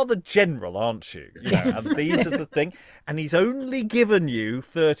 You are the general, aren't you? You know, and these are the thing. And he's only given you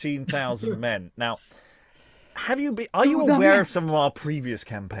 13,000 men. Now, Are you aware of some of our previous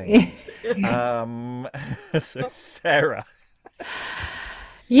campaigns? So Sarah.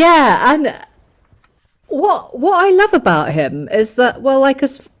 Yeah, and what I love about him is that, well, like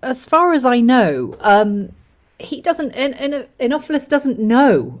as far as I know, he doesn't. Inophilus doesn't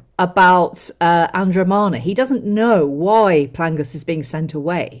know about Andromana. He doesn't know why Plangus is being sent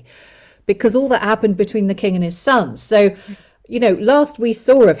away, because all that happened between the king and his sons. So, last we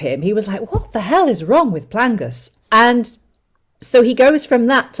saw of him, he was like, "What the hell is wrong with Plangus?" And so he goes from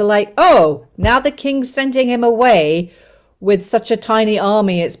that to like, "Oh, now the king's sending him away with such a tiny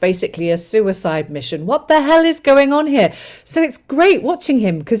army, it's basically a suicide mission. What the hell is going on here?" So it's great watching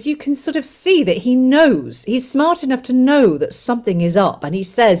him because you can sort of see that he knows. He's smart enough to know that something is up. And he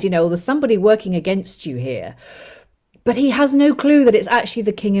says, there's somebody working against you here. But he has no clue that it's actually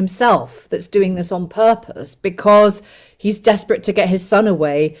the king himself that's doing this on purpose, because he's desperate to get his son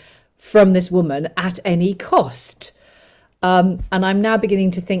away from this woman at any cost. And I'm now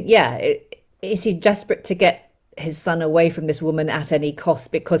beginning to think, is he desperate to get his son away from this woman at any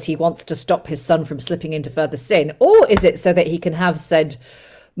cost because he wants to stop his son from slipping into further sin? Or is it so that he can have said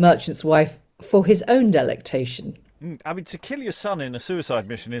merchant's wife for his own delectation? I mean, to kill your son in a suicide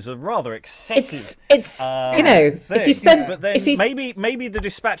mission is a rather excessive. It's thing. If you said, but then maybe the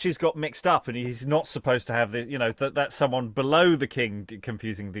dispatches got mixed up, and he's not supposed to have this. That's someone below the king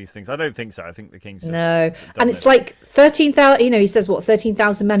confusing these things. I don't think so. I think the king's just and it's like 13,000. He says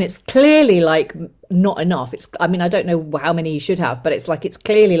 13,000 men. It's clearly like not enough. I don't know how many he should have, but it's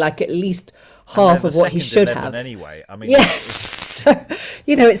clearly like at least half of what he should have. Anyway, yes. So,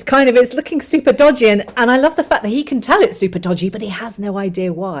 it's looking super dodgy, and I love the fact that he can tell it's super dodgy, but he has no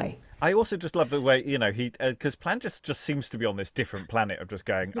idea why. I also just love the way, because Plangus just seems to be on this different planet of just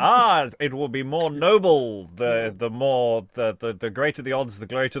going, it will be more noble, the greater the odds, the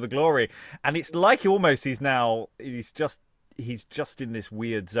greater the glory. And it's like almost he's just in this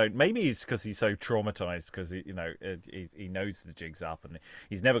weird zone. Maybe it's because he's so traumatized because he knows the jig's up and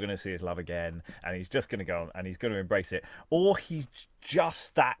he's never going to see his love again, and he's just going to go on and he's going to embrace it. Or he's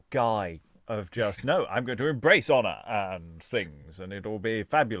just that guy of just, no, I'm going to embrace honor and things and it'll be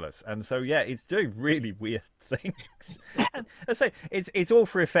fabulous. And so it's doing really weird things. And I say it's all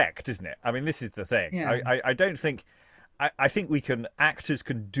for effect, isn't it? I mean, this is the thing. Yeah. I don't think I think actors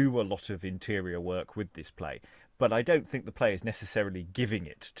can do a lot of interior work with this play, but I don't think the play is necessarily giving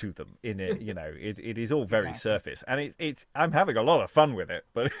it to them in it. It is all very surface, and it's I'm having a lot of fun with it,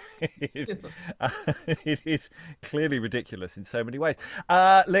 but it is clearly ridiculous in so many ways.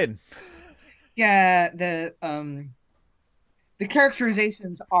 Lynn. Yeah, the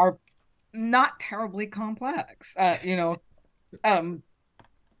characterizations are not terribly complex.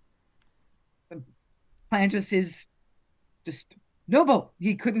 Plangus is just noble.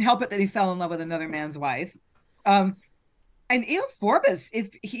 He couldn't help it that he fell in love with another man's wife. And Ephorbus,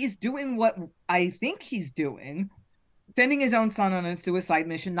 if he's doing what I think he's doing, sending his own son on a suicide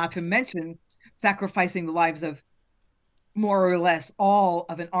mission, not to mention sacrificing the lives of more or less all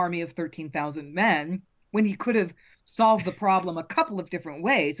of an army of 13,000 men, when he could have solved the problem a couple of different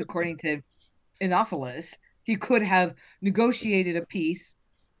ways, according to Inophilus. He could have negotiated a peace,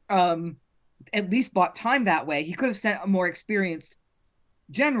 at least bought time that way. He could have sent a more experienced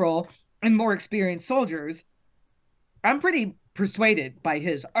general and more experienced soldiers. I'm pretty persuaded by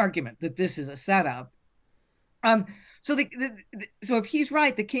his argument that this is a setup. So if he's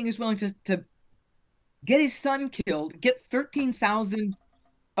right, the king is willing to get his son killed, get 13,000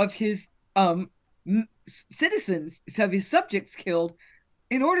 of his citizens, of his subjects killed,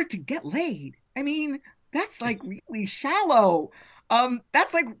 in order to get laid. I mean, that's like really shallow.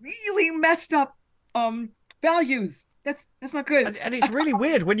 That's like really messed up values. That's not good. And it's really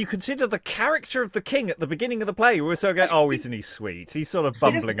weird when you consider the character of the king at the beginning of the play. We're sort of going, isn't he sweet? He's sort of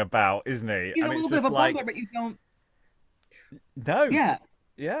bumbling about, isn't he? He's a little bit of a bumbler, but you don't. No. Yeah.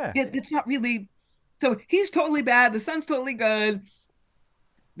 It's not really. So he's totally bad. The son's totally good.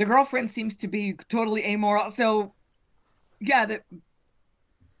 The girlfriend seems to be totally amoral. So,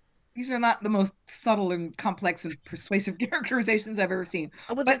 these are not the most subtle and complex and persuasive characterizations I've ever seen.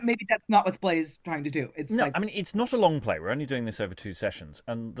 But maybe that's not what the play is trying to do. I mean, it's not a long play. We're only doing this over 2 sessions.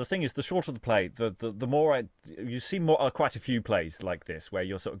 And the thing is, the shorter the play, the more you see quite a few plays like this where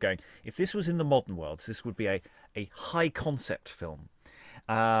you're sort of going, if this was in the modern world, this would be a high concept film,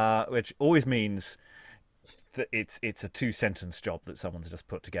 which always means that it's a 2-sentence job that someone's just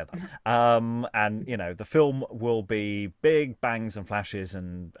put together. And the film will be big bangs and flashes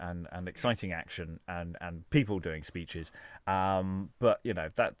and exciting action and people doing speeches, but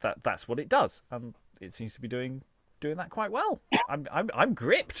that's what it does, and it seems to be doing doing that quite well. I'm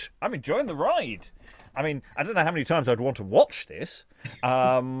gripped. I'm enjoying the ride. I mean, I don't know how many times I'd want to watch this,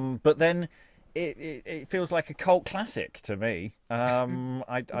 but then it feels like a cult classic to me.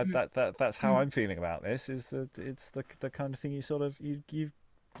 That's how I'm feeling about this. Is that it's the kind of thing you sort of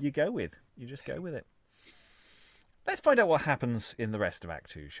you go with. You just go with it. Let's find out what happens in the rest of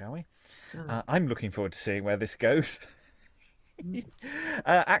Act 2, shall we? I'm looking forward to seeing where this goes.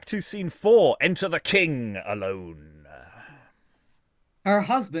 Act 2, Scene 4. Enter the king alone. Her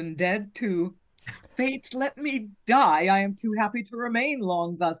husband dead too. Fates, let me die. I am too happy to remain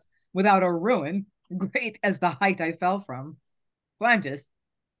long thus, without a ruin, great as the height I fell from. Plangus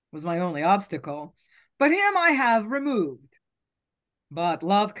was my only obstacle, but him I have removed. But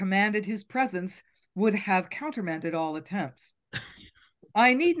love commanded his presence would have countermanded all attempts.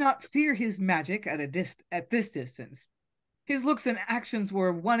 I need not fear his magic at this distance. His looks and actions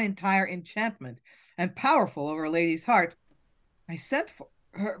were one entire enchantment, and powerful over a lady's heart. I sent for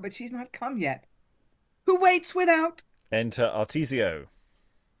her, but she's not come yet. Who waits without? Enter Artesio.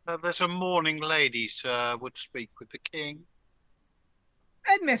 There's a mourning lady, sir, would speak with the king.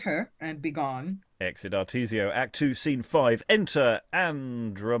 Admit her, and be gone. Exit Artesio. Act 2, Scene 5. Enter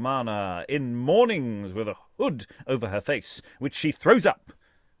Andromana in mournings with a hood over her face, which she throws up,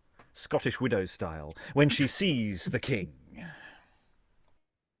 Scottish widow style, when she sees the king.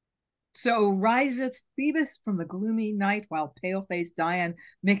 So riseth Phoebus from the gloomy night, while pale-faced Dian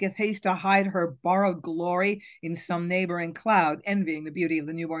maketh haste to hide her borrowed glory in some neighboring cloud, envying the beauty of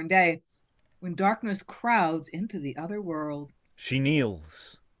the newborn day, when darkness crowds into the other world. She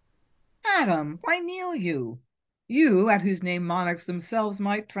kneels. Adam, why kneel you? You, at whose name monarchs themselves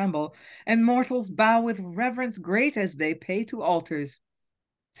might tremble, and mortals bow with reverence great as they pay to altars.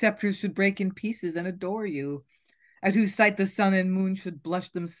 Scepters should break in pieces and adore you, at whose sight the sun and moon should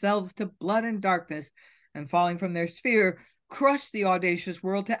blush themselves to blood and darkness, and falling from their sphere, crush the audacious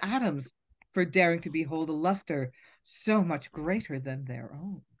world to atoms, for daring to behold a lustre so much greater than their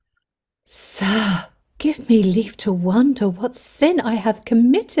own. Sir, give me leave to wonder what sin I have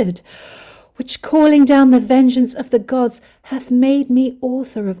committed, which calling down the vengeance of the gods hath made me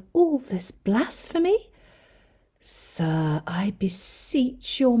author of all this blasphemy. Sir, I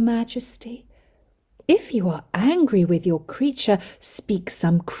beseech your majesty, if you are angry with your creature, speak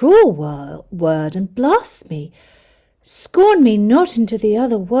some cruel word and blast me. Scorn me not into the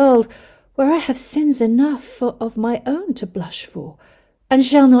other world, where I have sins enough of my own to blush for, and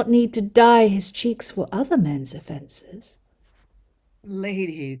shall not need to dye his cheeks for other men's offences.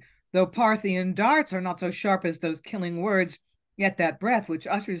 Lady, though Parthian darts are not so sharp as those killing words, yet that breath which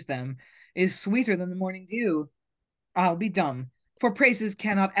utters them is sweeter than the morning dew. I'll be dumb, for praises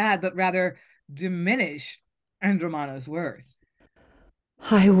cannot add, but rather diminish Andromana's worth.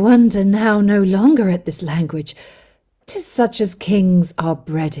 I wonder now no longer at this language. 'Tis such as kings are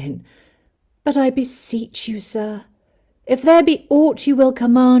bred in. But I beseech you, sir, if there be aught you will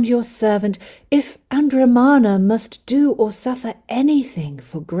command your servant, if Andromana must do or suffer anything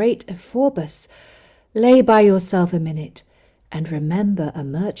for great Ephorbus, lay by yourself a minute, and remember a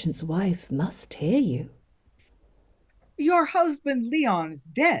merchant's wife must hear you. Your husband Leon is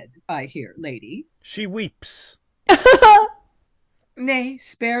dead, I hear, lady. She weeps. Nay,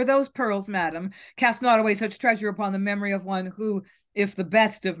 spare those pearls, madam. Cast not away such treasure upon the memory of one who, if the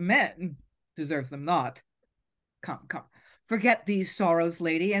best of men, deserves them not. Come, come, forget these sorrows,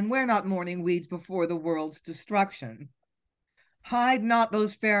 lady, and wear not mourning weeds before the world's destruction. Hide not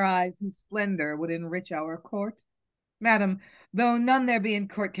those fair eyes whose splendor would enrich our court. Madam, though none there be in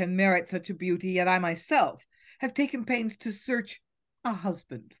court can merit such a beauty, yet I myself have taken pains to search a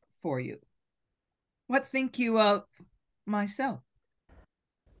husband for you. What think you of myself?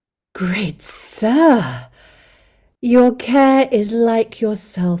 Great sir, your care is like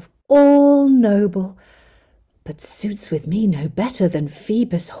yourself, all noble, but suits with me no better than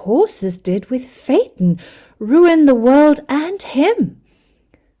Phoebus' horses did with Phaeton, ruin the world and him.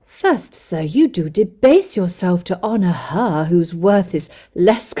 First, sir, you do debase yourself to honour her whose worth is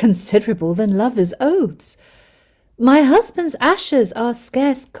less considerable than lovers' oaths. My husband's ashes are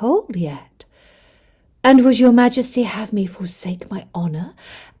scarce cold yet. And would your majesty have me forsake my honour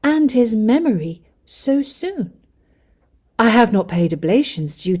and his memory so soon? I have not paid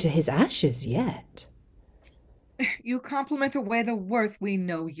oblations due to his ashes yet. You compliment away the worth we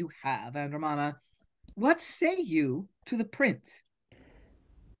know you have, Andromana. What say you to the prince?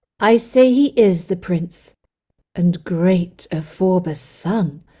 I say he is the prince, and great Ephorbus'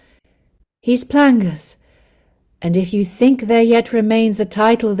 son. He's Plangus, and if you think there yet remains a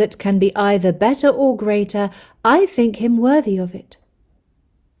title that can be either better or greater, I think him worthy of it.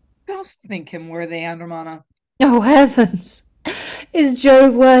 Dost think him worthy, Andromana? Oh, heavens! Is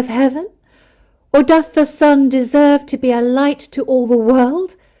Jove worth heaven? Or doth the sun deserve to be a light to all the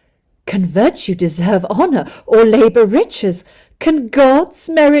world? Can virtue deserve honour, or labour riches? Can gods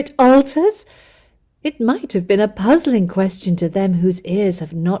merit altars? It might have been a puzzling question to them whose ears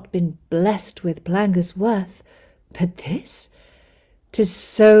have not been blessed with Plangus' worth. But this, 'tis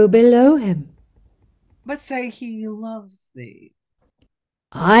so below him. But say he loves thee.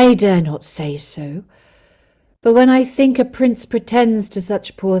 I dare not say so. For when I think a prince pretends to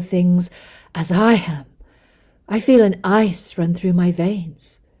such poor things as I am, I feel an ice run through my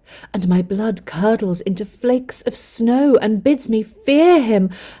veins, and my blood curdles into flakes of snow and bids me fear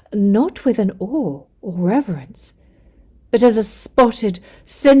him, not with an awe or reverence, but as a spotted,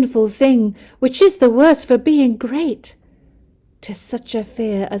 sinful thing, which is the worse for being great. 'Tis such a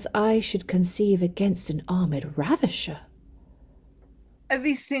fear as I should conceive against an armed ravisher.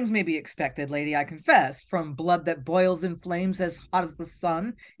 These things may be expected, lady, I confess, from blood that boils in flames as hot as the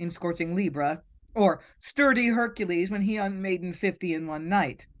sun in scorching Libra, or sturdy Hercules when he unmaiden 50 in one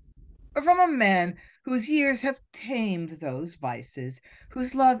night, or from a man whose years have tamed those vices,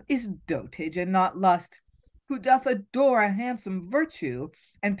 whose love is dotage and not lust, who doth adore a handsome virtue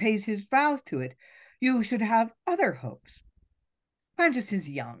and pays his vows to it. You should have other hopes. Plangus is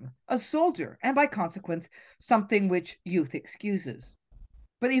young, a soldier, and by consequence something which youth excuses.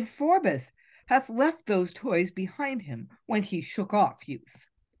 But Ephorbus hath left those toys behind him when he shook off youth.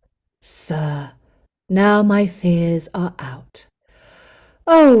 Sir, now my fears are out.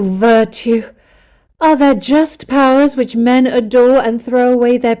 O virtue! Are there just powers which men adore and throw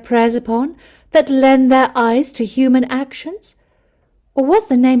away their prayers upon, that lend their eyes to human actions? Or was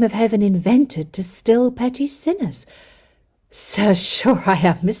the name of heaven invented to still petty sinners? Sir, sure I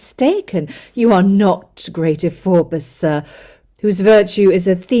am mistaken. You are not great Ephorbus, sir, whose virtue is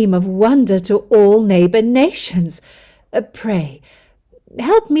a theme of wonder to all neighbour nations. Pray,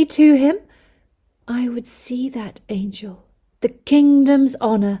 help me to him. I would see that angel, the kingdom's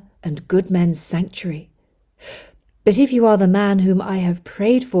honour and good men's sanctuary. But if you are the man whom I have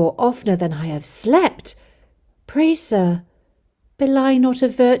prayed for oftener than I have slept, pray, sir, belie not a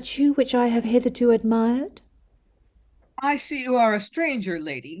virtue which I have hitherto admired. I see you are a stranger,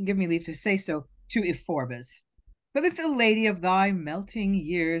 lady, give me leave to say so, to Ephorbus. But if a lady of thy melting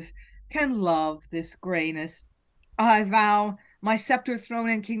years can love this greyness, I vow my sceptre, throne,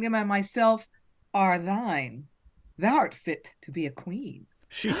 and kingdom, and myself are thine. Thou art fit to be a queen.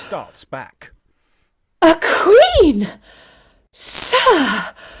 She starts back. A queen!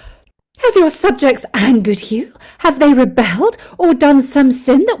 Sir! Have your subjects angered you? Have they rebelled, or done some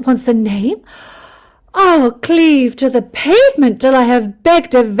sin that wants a name? I'll cleave to the pavement till I have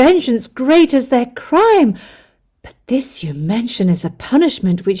begged a vengeance great as their crime. But this you mention is a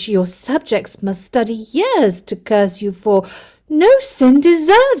punishment which your subjects must study years to curse you for. No sin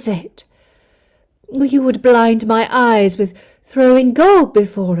deserves it. You would blind my eyes with throwing gold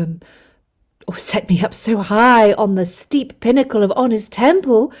before 'em, or set me up so high on the steep pinnacle of honest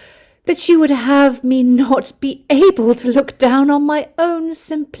temple that you would have me not be able to look down on my own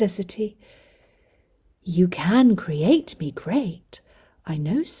simplicity. You can create me great, I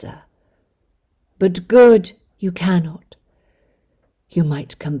know, sir, but good you cannot. You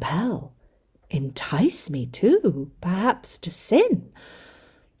might compel, entice me too, perhaps to sin.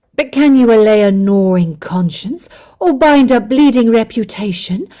 But can you allay a gnawing conscience, or bind a bleeding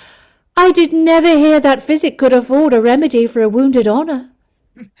reputation? I did never hear that physic could afford a remedy for a wounded honour.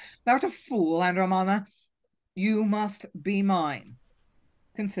 Thou'rt a fool, Andromana. You must be mine.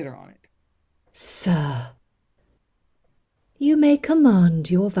 Consider on it. Sir, you may command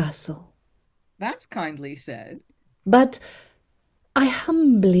your vassal. That's kindly said. But I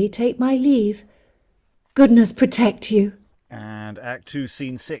humbly take my leave. Goodness protect you. And Act 2,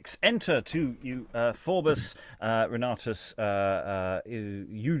 Scene 6. Enter to you, Ephorbus, Rinatus,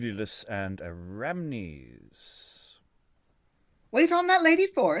 Eudulus, and Aramnes. Wait on that lady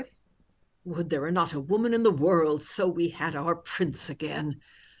forth. Would there were not a woman in the world, so we had our prince again.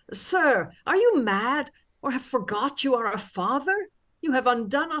 Sir, are you mad, or have forgot you are a father? You have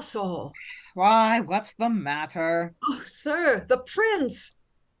undone us all. Why, what's the matter? Oh, sir, the prince!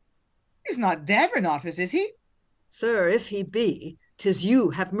 He's not dead, Rinatus, is he? Sir, if he be, 'tis you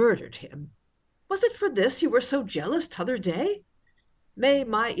have murdered him. Was it for this you were so jealous t'other day? May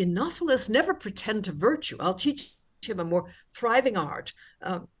my Inophilus never pretend to virtue. I'll teach him a more thriving art.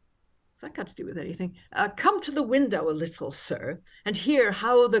 What's that got to do with anything? Come to the window a little, sir, and hear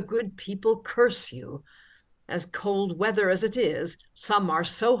how the good people curse you. As cold weather as it is, some are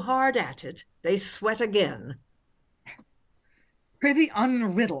so hard at it, they sweat again. Prithee,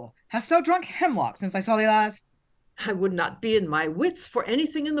 unriddle. Hast thou drunk hemlock since I saw thee last? I would not be in my wits for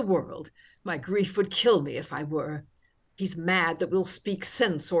anything in the world. My grief would kill me if I were. He's mad that we'll speak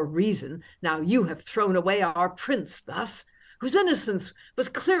sense or reason, now you have thrown away our prince thus, whose innocence was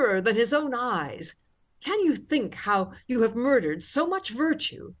clearer than his own eyes. Can you think how you have murdered so much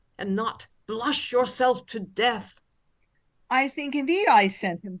virtue, and not blush yourself to death? I think indeed I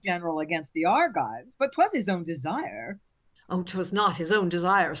sent him general against the Argives, but 'twas his own desire. Oh, 'twas not his own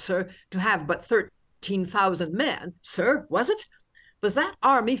desire, sir, to have but 13,000 men, sir, was it? Was that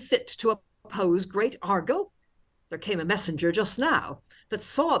army fit to oppose great Argo? There came a messenger just now that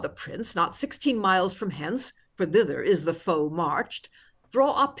saw the prince not 16 miles from hence, for thither is the foe marched,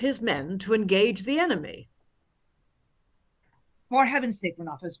 draw up his men to engage the enemy. For heaven's sake,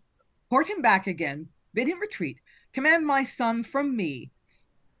 Rinatus, port him back again, bid him retreat, command my son from me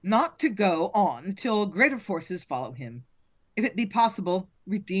not to go on till greater forces follow him. If it be possible,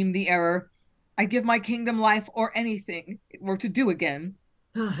 redeem the error. I give my kingdom life or anything it were to do again.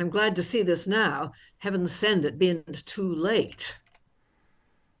 Oh, I'm glad to see this now. Heaven send it bean't too late.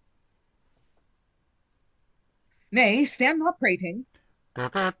 Nay, stand not prating.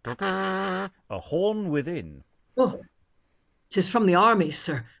 A horn within. Oh, 'tis from the army,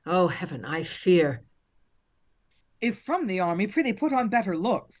 sir. Oh, heaven, I fear. If from the army, prithee put on better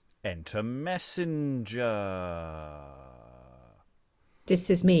looks. Enter messenger. This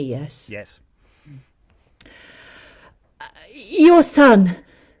is me, yes? Yes. Your son,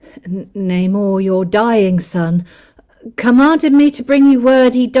 nay more, your dying son, commanded me to bring you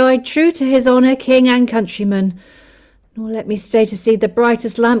word he died true to his honour, king and countryman. Nor let me stay to see the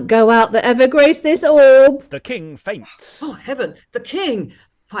brightest lamp go out that ever graced this orb. The king faints. Oh, heaven, the king!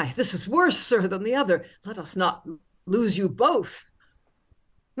 Why, this is worse, sir, than the other. Let us not lose you both.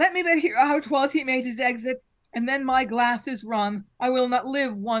 Let me but hear how 'twas he made his exit, and then my glass is run. I will not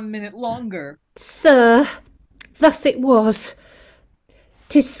live 1 minute longer. Sir, thus it was.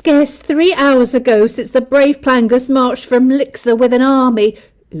 'Tis scarce 3 hours ago since the brave Plangus marched from Libacer with an army,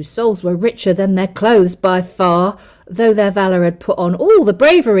 whose souls were richer than their clothes by far, though their valour had put on all the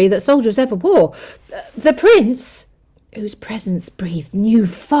bravery that soldiers ever wore. The prince, whose presence breathed new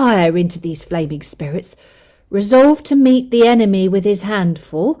fire into these flaming spirits, resolved to meet the enemy with his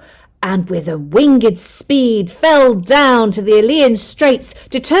handful, and with a winged speed fell down to the Aeolian Straits,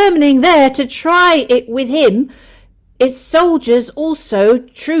 determining there to try it with him. His soldiers also,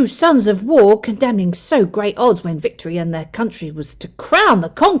 true sons of war, condemning so great odds when victory and their country was to crown the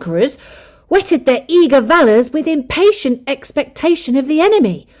conquerors, whetted their eager valours with impatient expectation of the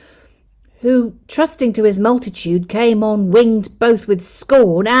enemy, who, trusting to his multitude, came on winged both with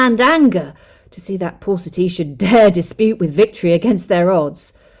scorn and anger, to see that poor city should dare dispute with victory against their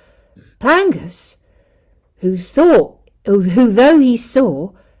odds. Plangus, who though he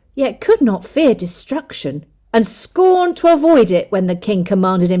saw, yet could not fear destruction, and scorned to avoid it when the king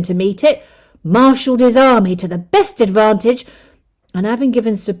commanded him to meet it, marshalled his army to the best advantage, and having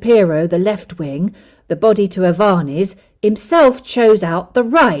given Supero the left wing, the body to Aramnes, himself chose out the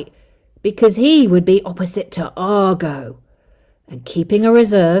right, because he would be opposite to Argo, and keeping a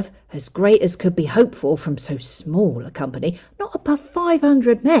reserve as great as could be hoped for from so small a company, not above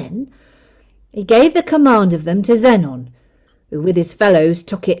 500 men, he gave the command of them to Zenon, who with his fellows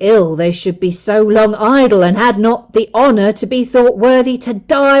took it ill they should be so long idle, and had not the honour to be thought worthy to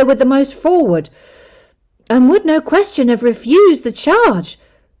die with the most forward, and would no question have refused the charge,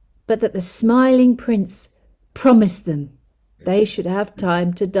 but that the smiling prince promised them they should have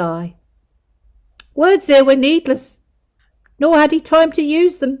time to die. Words here were needless, nor had he time to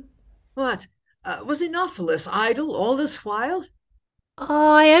use them. What, was Inophilus idle all this while?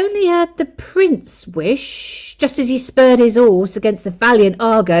 I only heard the prince wish, just as he spurred his horse against the valiant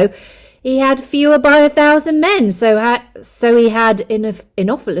Argo, he had fewer by 1,000 men, so he had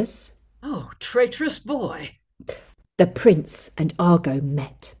Inophilus. Oh, traitorous boy. The prince and Argo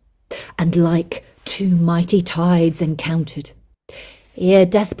met, and like two mighty tides encountered. Here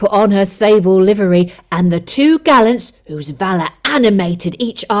death put on her sable livery, and the two gallants, whose valour animated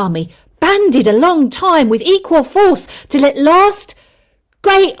each army, banded a long time with equal force, till at last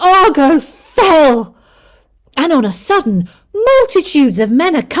great Argo fell, and on a sudden multitudes of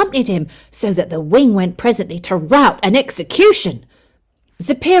men accompanied him, so that the wing went presently to rout and execution.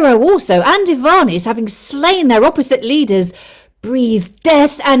 Supero also and Aramnes, having slain their opposite leaders, breathed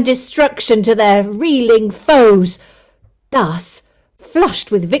death and destruction to their reeling foes. Thus, flushed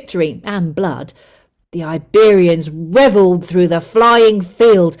with victory and blood, the Iberians revelled through the flying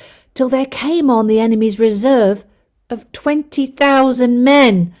field, till there came on the enemy's reserve of 20,000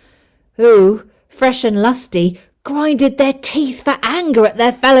 men, who, fresh and lusty, grinded their teeth for anger at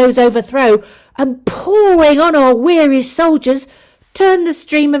their fellows' overthrow, and pouring on our weary soldiers, turned the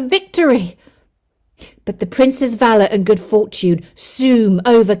stream of victory. But the prince's valour and good fortune soon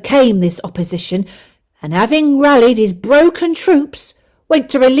overcame this opposition, and having rallied his broken troops, went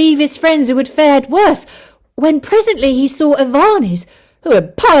to relieve his friends who had fared worse, when presently he saw Arrhanes, who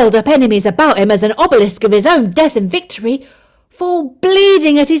had piled up enemies about him as an obelisk of his own death and victory, fall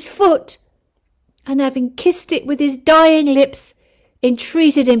bleeding at his foot, and having kissed it with his dying lips,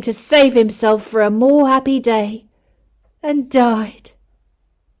 entreated him to save himself for a more happy day, and died.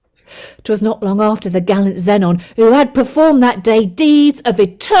 'Twas not long after the gallant Zenon, who had performed that day deeds of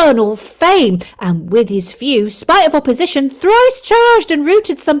eternal fame, and with his few, spite of opposition, thrice charged and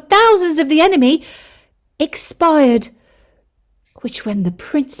routed some thousands of the enemy, expired, which when the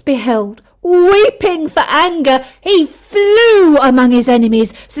prince beheld, weeping for anger, he flew among his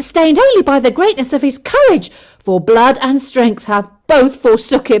enemies, sustained only by the greatness of his courage, for blood and strength have both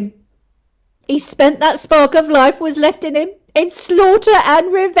forsook him. He spent that spark of life was left in him in slaughter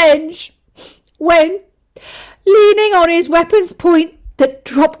and revenge, when, leaning on his weapon's point that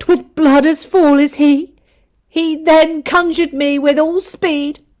dropped with blood as fall as he then conjured me with all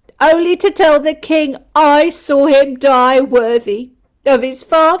speed, only to tell the king I saw him die worthy of his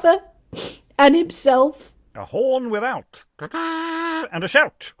father and himself. A horn without, and a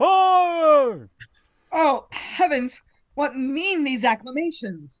shout. Oh! Oh, heavens! What mean these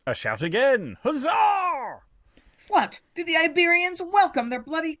acclamations? A shout again. Huzzah! What? Do the Iberians welcome their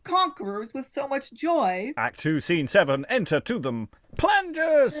bloody conquerors with so much joy? Act 2, Scene 7. Enter to them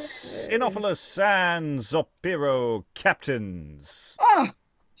Plangus, Inophilus, and Zopiro captains. Oh!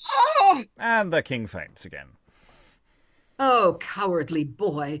 Oh! And the king faints again. Oh, cowardly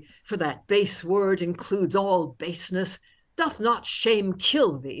boy, for that base word includes all baseness. Doth not shame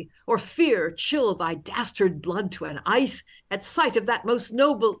kill thee, or fear chill thy dastard blood to an ice at sight of that most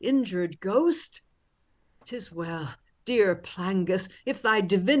noble injured ghost? 'Tis well, dear Plangus, if thy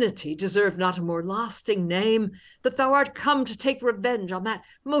divinity deserve not a more lasting name, that thou art come to take revenge on that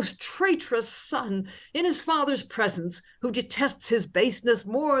most traitorous son in his father's presence, who detests his baseness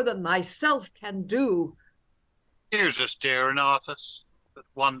more than thyself can do. Here's us, dear Rinatus, that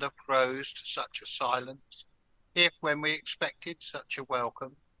wonder froze to such a silence, if when we expected such a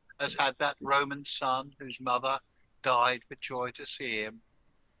welcome as had that Roman son whose mother died for joy to see him,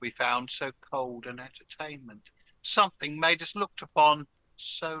 we found so cold an entertainment. Something made us looked upon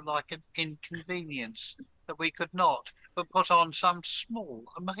so like an inconvenience that we could not but put on some small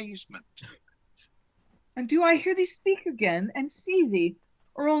amazement. And do I hear thee speak again, and see thee,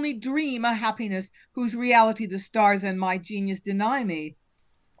 or only dream a happiness whose reality the stars and my genius deny me?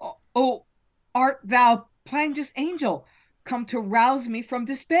 Oh, art thou, Plangus angel, come to rouse me from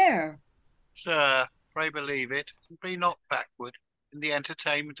despair? Sir, pray believe it, and be not backward in the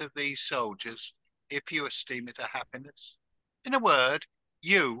entertainment of these soldiers, if you esteem it a happiness. In a word,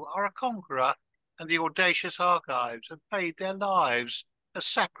 you are a conqueror, and the audacious Argives have paid their lives as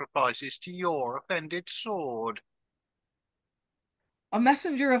sacrifices to your offended sword. A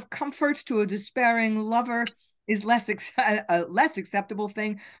messenger of comfort to a despairing lover is a less acceptable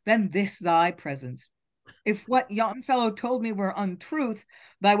thing than this thy presence. If what yon fellow told me were untruth,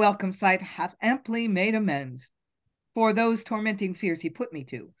 thy welcome sight hath amply made amends for those tormenting fears he put me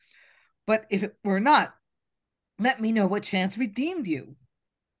to. But if it were not, let me know what chance redeemed you.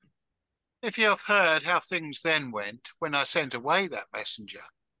 If you have heard how things then went when I sent away that messenger.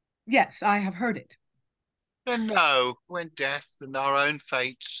 Yes, I have heard it. Then know, when death and our own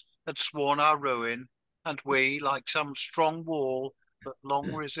fates had sworn our ruin, and we, like some strong wall that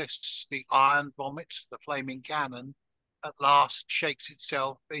long resists the iron vomits of the flaming cannon, at last shakes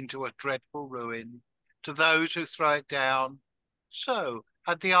itself into a dreadful ruin, to those who throw it down, so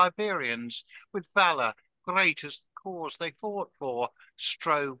had the Iberians, with valour great as the cause they fought for,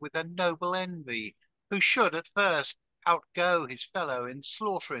 strove with a noble envy, who should at first outgo his fellow in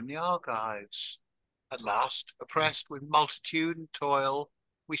slaughtering the Argives. At last, oppressed with multitude and toil,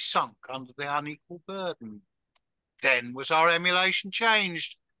 we sunk under the unequal burden. Then was our emulation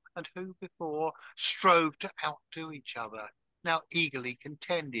changed, and who before strove to outdo each other, now eagerly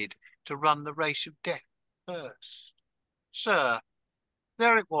contended to run the race of death first. Sir,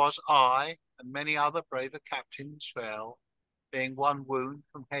 there it was I and many other braver captains fell, being one wound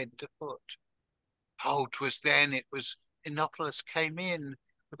from head to foot. Oh, 'twas then it was Inophilus came in,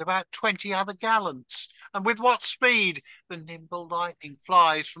 with about 20 other gallants, and with what speed the nimble lightning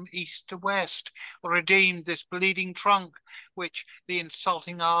flies from east to west, redeemed this bleeding trunk which the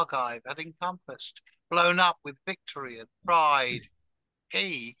insulting Argive had encompassed, blown up with victory and pride.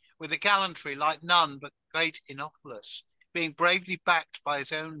 He, with a gallantry like none but great Inophilus, being bravely backed by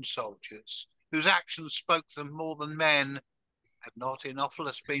his own soldiers, whose actions spoke them more than men. Had not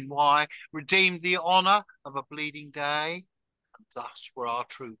Inophilus been why, redeemed the honour of a bleeding day? And thus were our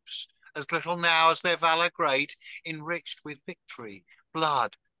troops, as little now as their valour great, enriched with victory,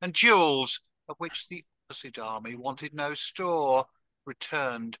 blood, and jewels, of which the opposite army wanted no store,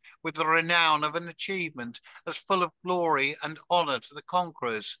 returned with the renown of an achievement as full of glory and honour to the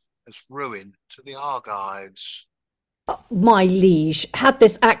conquerors as ruin to the Argives. My liege, had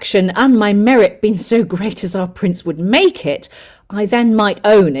this action and my merit been so great as our prince would make it, I then might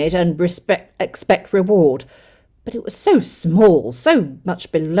own it and expect reward. But it was so small, so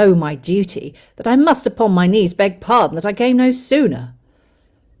much below my duty, that I must upon my knees beg pardon that I came no sooner.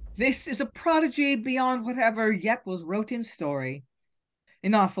 This is a prodigy beyond whatever yet was wrote in story.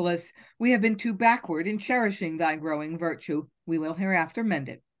 Inophilus, we have been too backward in cherishing thy growing virtue. We will hereafter mend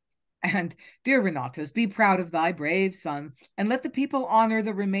it. And, dear Rinatus, be proud of thy brave son, and let the people honor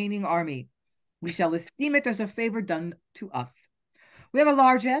the remaining army. We shall esteem it as a favor done to us. We have a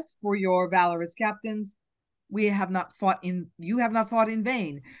largesse for your valorous captains. You have not fought in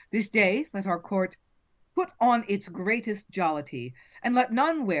vain. This day let our court put on its greatest jollity, and let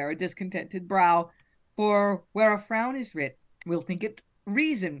none wear a discontented brow, for where a frown is writ, we'll think it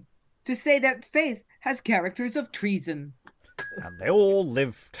reason to say that faith has characters of treason. And they all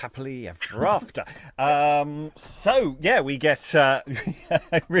lived happily ever after. So yeah, we get. I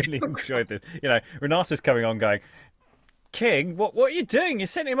really enjoyed this. You know, Rinatus coming on, going, "King, what are you doing? You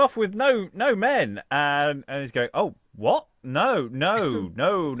sent him off with no men." And he's going, "Oh, what? No.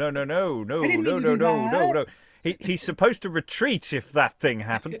 He's supposed to retreat if that thing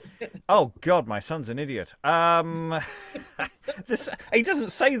happens." Oh God, my son's an idiot. He doesn't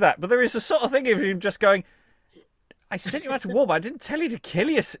say that, but there is a sort of thing of him just going, "I sent you out to war, but I didn't tell you to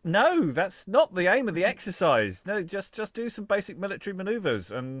kill you." No, that's not the aim of the exercise. No, just do some basic military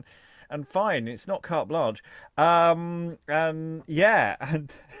manoeuvres and fine. It's not carte blanche. And yeah,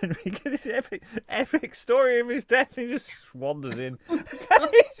 and we get this epic story of his death. He just wanders in. I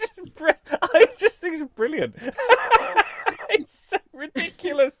just think it's brilliant. It's so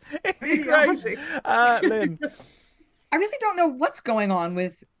ridiculous. It's great. Lynn. I really don't know what's going on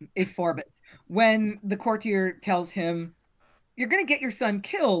with Ephorbus when the courtier tells him, "You're going to get your son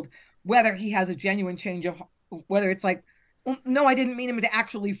killed," whether he has a genuine change of, whether it's like, well, "No, I didn't mean him to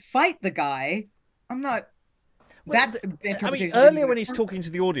actually fight the guy." I'm not. Well, I mean, earlier when he's talking to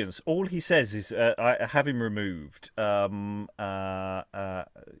the audience, all he says is, "I have him removed. I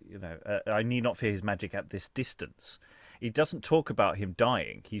need not fear his magic at this distance." He doesn't talk about him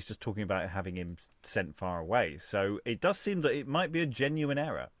dying. He's just talking about having him sent far away. So it does seem that it might be a genuine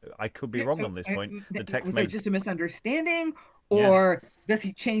error. I could be wrong on this point. The text was just a misunderstanding, or does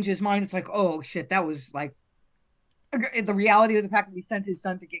he change his mind? It's like, oh shit, that was like the reality of the fact that he sent his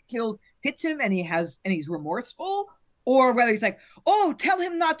son to get killed hits him, and he's remorseful, or whether he's like, oh, tell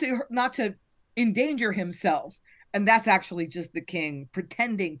him not to endanger himself, and that's actually just the king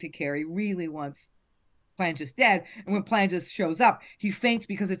pretending to care. He really wants Plangus dead, and when Plangus shows up, he faints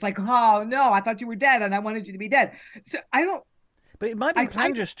because it's like, oh no, I thought you were dead and I wanted you to be dead. So I don't. But it might be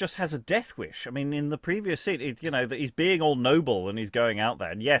Plangus just has a death wish. I mean, in the previous scene, that he's being all noble and he's going out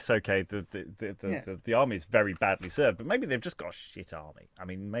there. And yes, okay, the army is very badly served, but maybe they've just got a shit army. I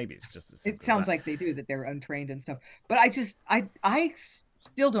mean, maybe it's just as simple. It sounds like they do, that they're untrained and stuff. But I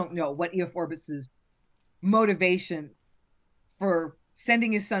still don't know what Ephorbus's motivation for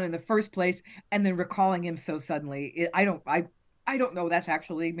sending his son in the first place and then recalling him so suddenly. I don't know. That's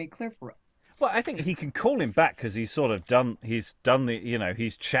actually made clear for us. Well, I think he can call him back because he's sort of done he's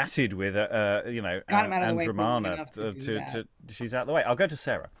chatted with Andromana to she's out of the way. I'll go to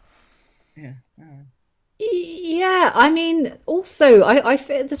Sarah. Yeah. Yeah, I mean, also, I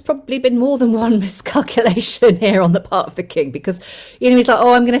fear there's probably been more than one miscalculation here on the part of the king, because, he's like,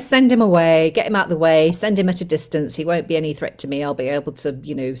 oh, I'm going to send him away, get him out of the way, send him at a distance. He won't be any threat to me. I'll be able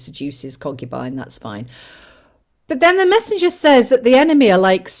to, seduce his concubine. That's fine. But then the messenger says that the enemy are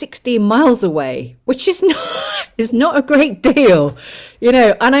like 16 miles away, which is not a great deal,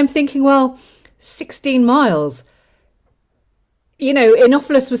 and I'm thinking, well, 16 miles.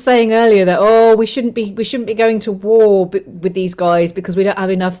 Inophilus was saying earlier that, we shouldn't be going to war with these guys because we don't have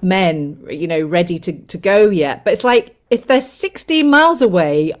enough men, ready to go yet. But it's like, if they're 16 miles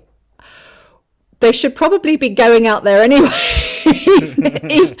away, they should probably be going out there anyway,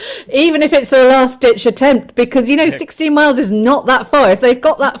 even if it's a last-ditch attempt, because, 16 miles is not that far. If they've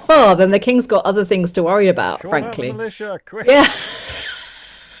got that far, then the king's got other things to worry about, frankly. Militia, quick. Yeah.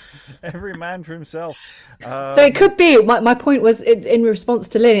 Every man for himself. So it could be, my point was, in response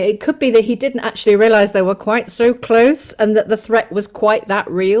to Lynn, it could be that he didn't actually realise they were quite so close and that the threat was quite that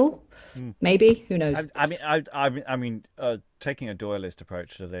real. maybe, who knows? I mean, taking a Doyleist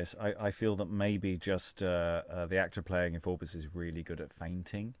approach to this, I feel that maybe just the actor playing Ephorbus is really good at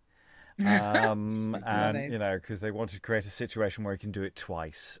fainting. And because they wanted to create a situation where he can do it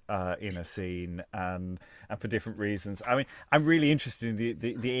twice in a scene, and for different reasons. I mean, I'm really interested in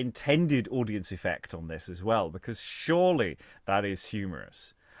the intended audience effect on this as well, because surely that is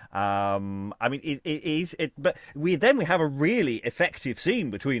humorous. I mean, it is. But we have a really effective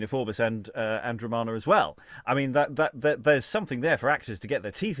scene between Ephorbus and Andromana as well. I mean, that there's something there for actors to get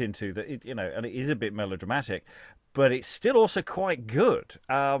their teeth into. That and it is a bit melodramatic, but it's still also quite good.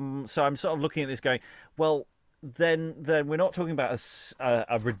 So I'm sort of looking at this going, well, then we're not talking about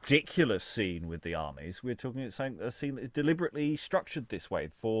a ridiculous scene with the armies. We're talking about a scene that is deliberately structured this way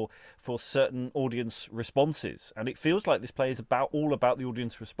for certain audience responses, and it feels like this play is all about the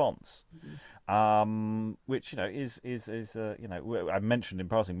audience response, which is I mentioned in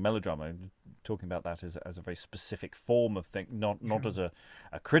passing melodrama, talking about that as a very specific form of thing, not as a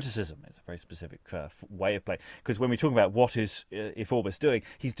criticism. It's a very specific way of playing. Because when we talk about what is Ephorbus doing,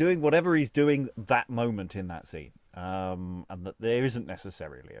 he's doing whatever he's doing that moment in that scene, and that there isn't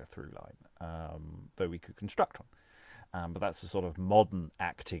necessarily a through line, though we could construct one. But that's a sort of modern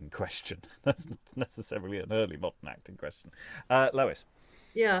acting question. That's not necessarily an early modern acting question. Lois.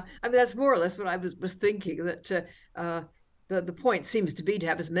 Yeah, I mean, that's more or less what I was thinking, that the point seems to be to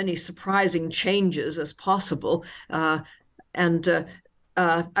have as many surprising changes as possible. I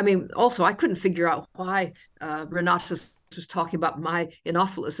mean, also, I couldn't figure out why Rinatus was talking about my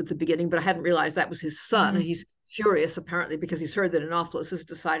Inophilus at the beginning, but I hadn't realized that was his son. And he's furious, apparently, because he's heard that Inophilus has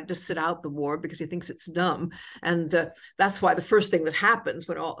decided to sit out the war because he thinks it's dumb. And that's why the first thing that happens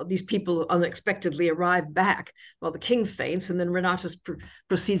when all these people unexpectedly arrive back, well, the king faints, and then Rinatus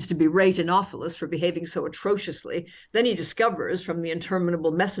proceeds to berate Inophilus for behaving so atrociously. Then he discovers from the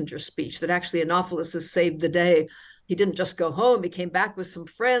interminable messenger speech that actually Inophilus has saved the day. He didn't just go home, he came back with some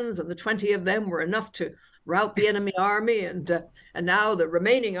friends, and the 20 of them were enough to rout the enemy army, and now the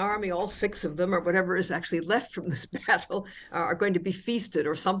remaining army, all 6 of them or whatever is actually left from this battle, are going to be feasted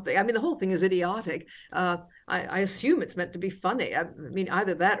or something. I mean, the whole thing is idiotic. I assume it's meant to be funny. I mean,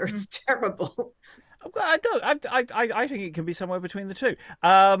 either that or it's terrible. I don't. I think it can be somewhere between the two.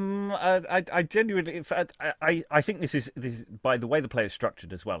 I genuinely, I think this is by the way the play is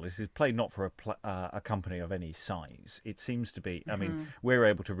structured as well. This is play not for a company of any size. It seems to be. I mean, we're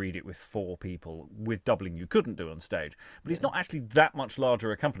able to read it with 4 people. With doubling, you couldn't do on stage. But it's not actually that much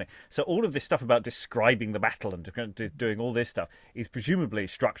larger a company. So all of this stuff about describing the battle and doing all this stuff is presumably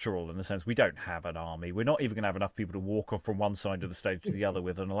structural in the sense we don't have an army. We're not even going to have enough people to walk off from one side of the stage to the other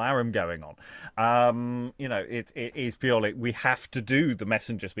with an alarum going on. It is purely we have to do the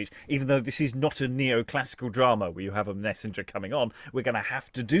messenger speech, even though this is not a neoclassical drama where you have a messenger coming on. We're going to have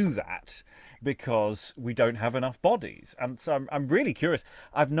to do that because we don't have enough bodies. And so I'm really curious.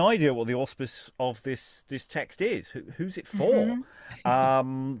 I have no idea what the auspice of this text is. Who's it for?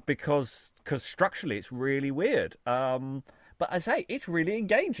 Because structurally it's really weird. But I say it's really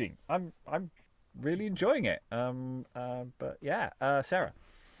engaging. I'm really enjoying it. But yeah, Sarah.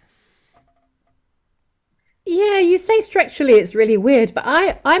 Yeah, you say structurally it's really weird, but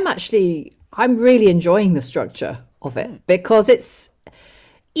I'm really enjoying the structure of it because it's,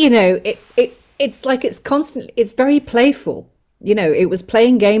 it's like it's constantly, it's very playful. It was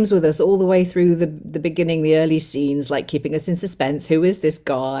playing games with us all the way through the beginning, the early scenes, like keeping us in suspense. Who is this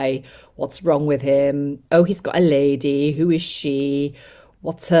guy? What's wrong with him? Oh, he's got a lady. Who is she?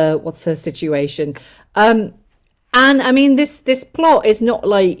 What's her situation? And I mean, this plot is not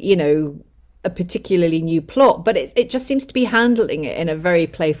like, a particularly new plot, but it just seems to be handling it in a very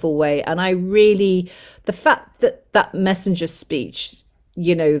playful way. And the fact that messenger speech,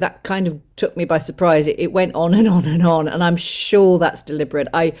 that kind of took me by surprise. It went on and on and on, and I'm sure that's deliberate.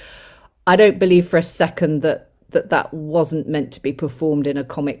 I don't believe for a second that wasn't meant to be performed in a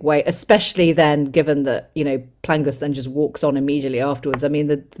comic way, especially then given that, Plangus then just walks on immediately afterwards. I mean,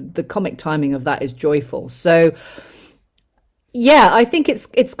 the comic timing of that is joyful. So yeah, I think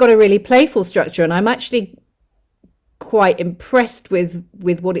it's got a really playful structure, and I'm actually quite impressed with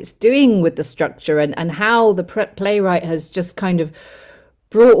what it's doing with the structure and how the playwright has just kind of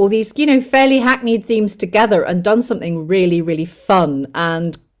brought all these, fairly hackneyed themes together and done something really, really fun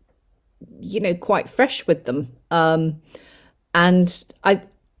and, quite fresh with them. And I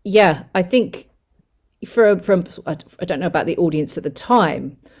think I don't know about the audience at the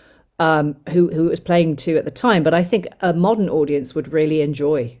time, who it was playing to at the time, but I think a modern audience would really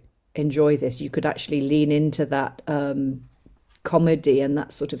enjoy this. You could actually lean into that comedy and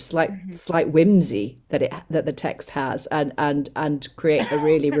that sort of slight whimsy that the text has, and create a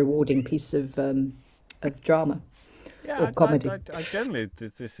really rewarding piece of drama. Yeah, comedy. I generally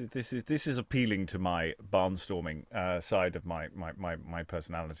this is appealing to my barnstorming side of my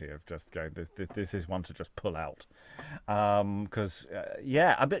personality of just going this is one to just pull out, because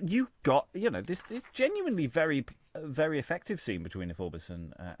I bet you've got this genuinely very effective scene between Ephorbus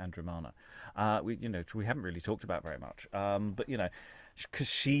and Andromana, we haven't really talked about very much, but because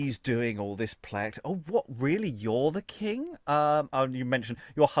she's doing all this play. Oh, what, really? You're the king? You mentioned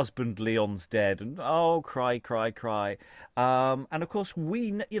your husband Leon's dead, and oh, cry, cry, cry. And of course,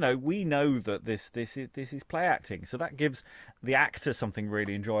 we know that this is play acting, so that gives the actor something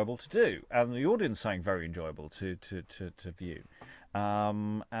really enjoyable to do, and the audience something very enjoyable to view.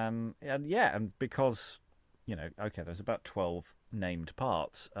 And because okay, there's about 12 named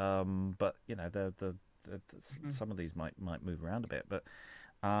parts, but some of these might move around a bit, but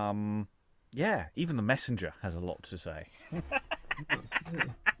even the messenger has a lot to say.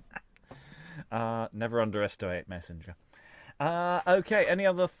 Never underestimate messenger. Okay, any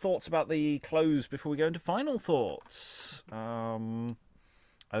other thoughts about the close before we go into final thoughts?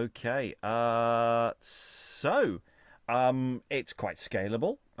 Okay, so it's quite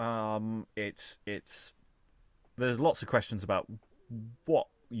scalable. There's lots of questions about what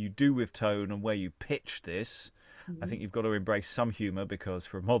you do with tone and where you pitch this. I think you've got to embrace some humour, because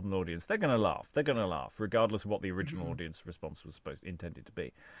for a modern audience, they're going to laugh. They're going to laugh, regardless of what the original audience response was intended to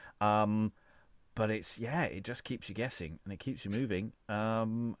be. But it just keeps you guessing, and it keeps you moving,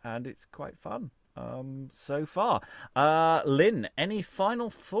 and it's quite fun so far. Lynn, any final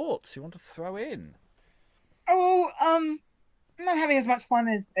thoughts you want to throw in? I'm not having as much fun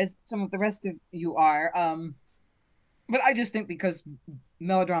as some of the rest of you are. But I just think because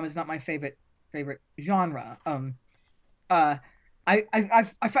melodrama is not my favorite genre. I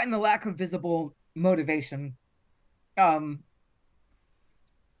find the lack of visible motivation a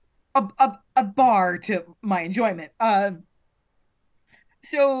bar to my enjoyment.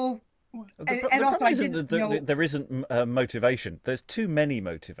 So the problem isn't that there isn't motivation. There's too many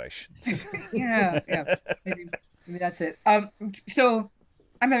motivations. yeah, maybe that's it. So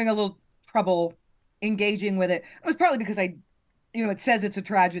I'm having a little trouble engaging with it. It was partly because it says it's a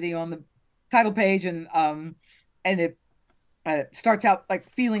tragedy on the title page, and it starts out like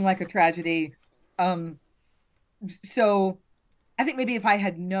feeling like a tragedy. So I think maybe if I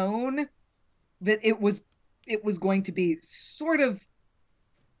had known that it was going to be sort of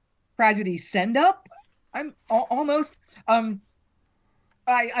tragedy send up, I'm almost I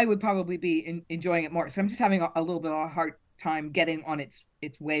would probably be enjoying it more. So I'm just having a little bit of a hard time getting on its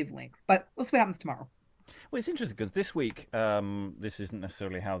wavelength, but we'll see what happens tomorrow. Well, it's interesting because this week, this isn't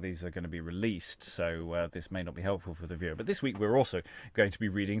necessarily how these are going to be released, so this may not be helpful for the viewer. But this week we're also going to be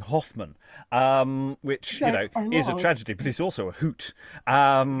reading Hoffman, which is a tragedy, but it's also a hoot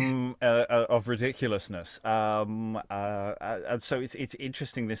of ridiculousness. And so it's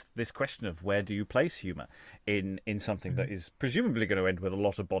interesting this question of where do you place humour in something that is presumably going to end with a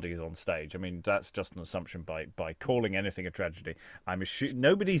lot of bodies on stage. I mean, that's just an assumption by calling anything a tragedy. I'm assuming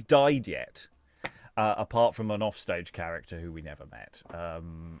nobody's died yet. Apart from an offstage character who we never met,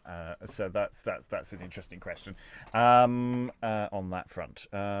 so that's an interesting question on that front.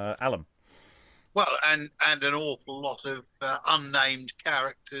 Alan. Well, and an awful lot of unnamed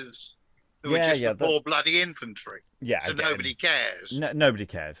characters who are just the poor bloody infantry. Yeah, so nobody cares. No, nobody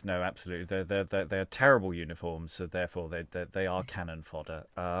cares. No, absolutely. They're terrible uniforms, so therefore they are cannon fodder.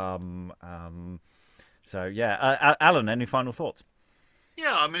 So yeah, Alan, any final thoughts?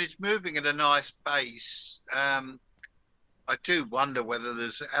 Yeah, I mean, it's moving at a nice pace. I do wonder whether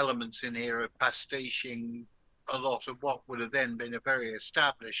there's elements in here of pastiching a lot of what would have then been a very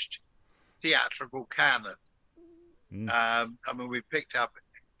established theatrical canon. I mean, we picked up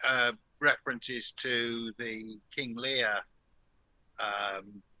references to the King Lear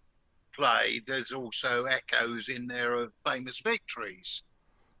play. There's also echoes in there of famous victories.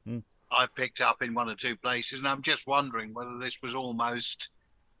 I picked up in one or two places, and I'm just wondering whether this was almost,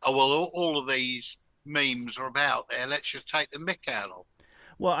 all of these memes are about there. Let's just take the mick out of.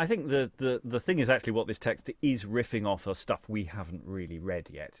 Well, I think the thing is actually what this text is riffing off of stuff we haven't really read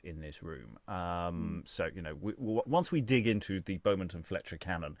yet in this room. So, once we dig into the Beaumont and Fletcher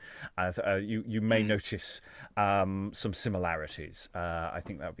canon, you may notice some similarities. I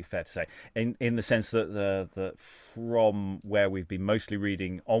think that would be fair to say, in the sense that from where we've been mostly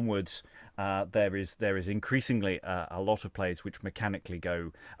reading onwards, there is increasingly a lot of plays which mechanically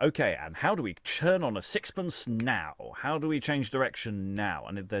go, okay, and how do we churn on a sixpence now? How do we change direction now?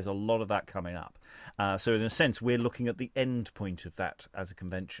 And there's a lot of that coming up. So in a sense, we're looking at the end point of that as a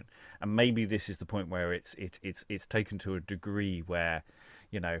convention, and maybe this is the point where it's taken to a degree where,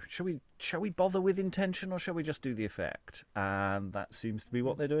 shall we bother with intention, or shall we just do the effect? And that seems to be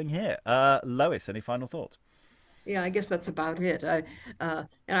what they're doing here. Lois, any final thoughts? Yeah, I guess that's about it. And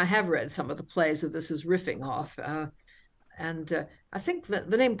I have read some of the plays that this is riffing off. And I think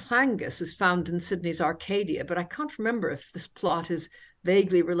that the name Plangus is found in Sidney's Arcadia, but I can't remember if this plot is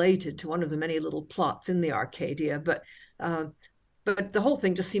vaguely related to one of the many little plots in the Arcadia. But the whole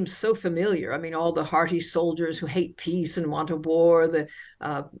thing just seems so familiar. I mean, all the hearty soldiers who hate peace and want a war, the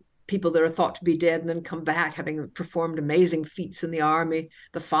people that are thought to be dead and then come back having performed amazing feats in the army,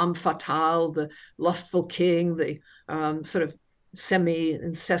 the femme fatale, the lustful king, the sort of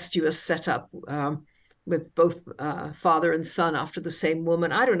semi-incestuous setup with both father and son after the same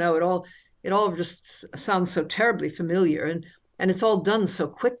woman. I don't know, it all just sounds so terribly familiar, and it's all done so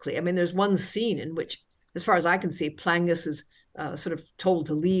quickly. I mean, there's one scene in which, as far as I can see, Plangus is sort of told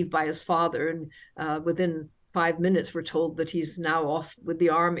to leave by his father, and within 5 minutes, we're told that he's now off with the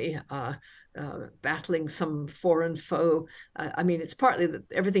army, battling some foreign foe. I mean, it's partly that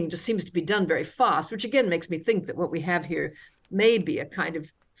everything just seems to be done very fast, which again makes me think that what we have here may be a kind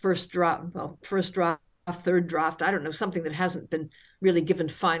of first draft, third draft, I don't know, something that hasn't been really given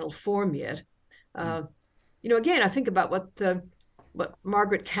final form yet. Again, I think about what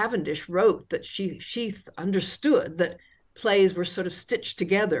Margaret Cavendish wrote, that she understood that plays were sort of stitched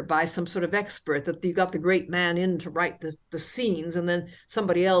together by some sort of expert, that you got the great man in to write the scenes, and then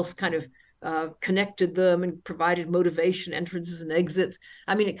somebody else kind of connected them and provided motivation, entrances and exits.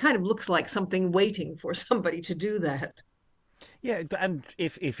 I mean, it kind of looks like something waiting for somebody to do that. Yeah, and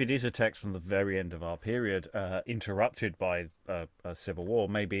if it is a text from the very end of our period, interrupted by a civil war,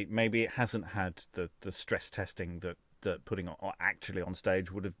 maybe it hasn't had the stress testing that putting actually on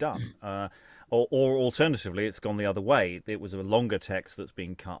stage would have done. Or alternatively, it's gone the other way. It was a longer text that's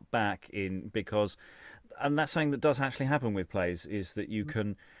been cut back and that's something that does actually happen with plays, is that you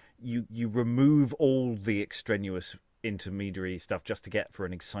remove all the extraneous intermediary stuff just to get for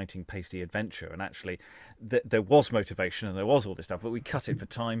an exciting, pasty adventure. And actually, there was motivation and there was all this stuff, but we cut it for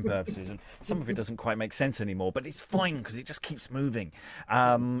time purposes, and some of it doesn't quite make sense anymore. But it's fine because it just keeps moving,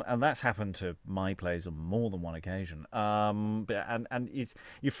 and that's happened to my plays on more than one occasion.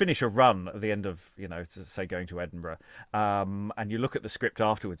 You finish a run at the end of, say going to Edinburgh, and you look at the script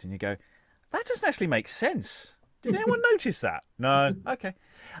afterwards and you go, that doesn't actually make sense. Did anyone notice that? No. Okay.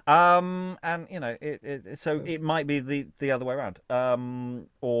 So it might be the other way around,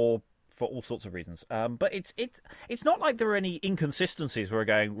 or for all sorts of reasons. But it's not like there are any inconsistencies where we're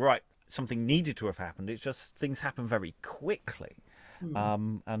going, right, something needed to have happened. It's just things happen very quickly.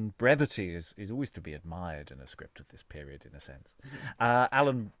 And brevity is always to be admired in a script of this period, in a sense.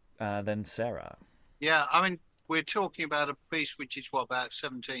 Alan, then Sarah. Yeah, I mean, we're talking about a piece which is about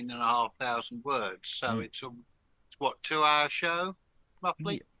 17,500 words. So it's 2-hour show,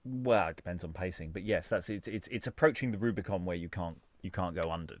 roughly? Yeah, well, it depends on pacing, but yes, it's approaching the Rubicon where you can't go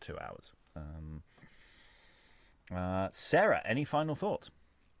under 2 hours. Sarah, any final thoughts?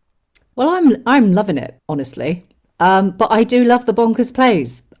 Well, I'm loving it, honestly. But I do love the bonkers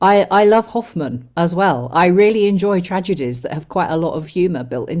plays. I love Hoffman as well. I really enjoy tragedies that have quite a lot of humour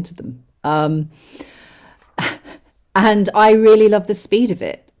built into them. And I really love the speed of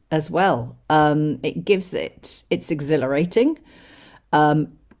it as well. It's exhilarating.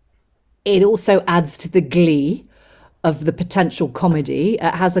 It also adds to the glee of the potential comedy.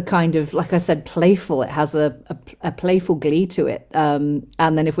 It has a kind of, like I said, playful. It has a playful glee to it. And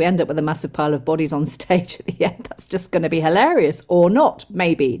then if we end up with a massive pile of bodies on stage at the end, that's just going to be hilarious, or not,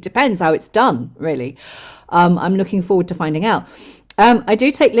 maybe. Depends how it's done, really. I'm looking forward to finding out. I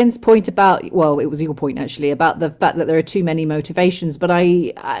do take Lynn's point about, well, it was your point actually, about the fact that there are too many motivations, but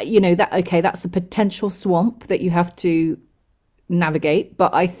that's a potential swamp that you have to navigate.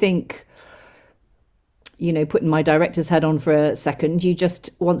 But I think, putting my director's head on for a second,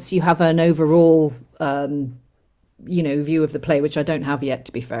 once you have an overall, view of the play, which I don't have yet,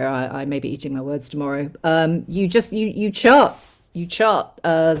 to be fair, I may be eating my words tomorrow. You chart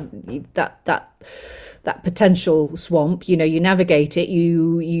that potential swamp, you navigate it,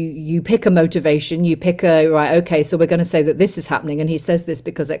 you pick a motivation, you pick right, okay, so we're going to say that this is happening and he says this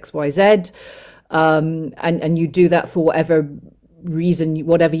because XYZ, and you do that for whatever reason,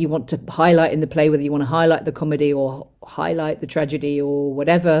 whatever you want to highlight in the play, whether you want to highlight the comedy or highlight the tragedy or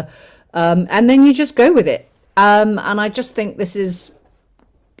whatever, and then you just go with it. And I just think this is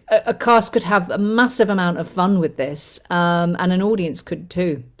a cast could have a massive amount of fun with this, and an audience could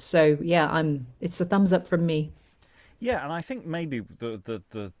too. So yeah, it's a thumbs up from me. Yeah, and I think maybe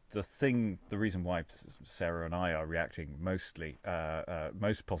the reason why Sarah and I are reacting most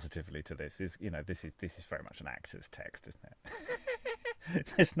positively to this is, this is very much an actor's text, isn't it?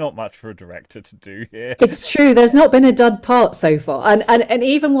 There's not much for a director to do here. It's true. There's not been a dud part so far, and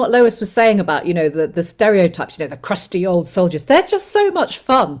even what Lois was saying about the stereotypes, the crusty old soldiers, they're just so much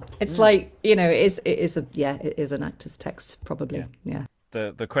fun. It's like it is an actor's text probably. Yeah.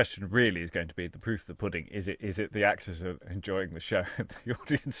 The question really is going to be the proof of the pudding. Is it the actors are enjoying the show and the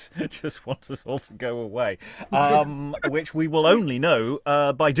audience just wants us all to go away? Which we will only know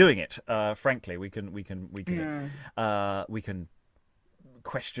by doing it. Frankly, we can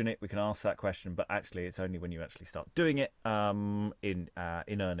question it. We can ask that question, but actually, it's only when you actually start doing it in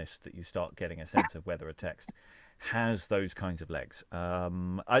earnest that you start getting a sense of whether a text has those kinds of legs.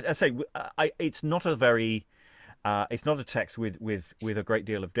 I say it's not a very. It's not a text with a great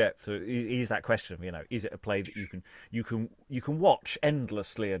deal of depth. So it is that question of, is it a play that you can watch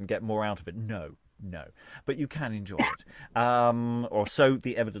endlessly and get more out of it? No, but you can enjoy it, or so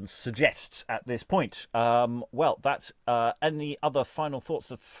the evidence suggests at this point. Well, that's any other final thoughts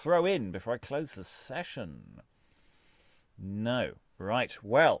to throw in before I close the session? No, right.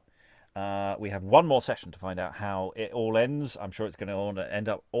 Well. We have one more session to find out how it all ends. I'm sure it's going to end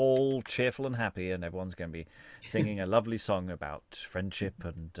up all cheerful and happy, and everyone's going to be singing a lovely song about friendship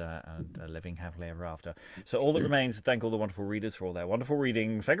and living happily ever after. So all that remains is to thank all the wonderful readers for all their wonderful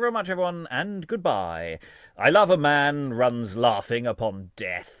reading. Thank you very much, everyone, and goodbye. I love a man runs laughing upon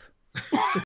death.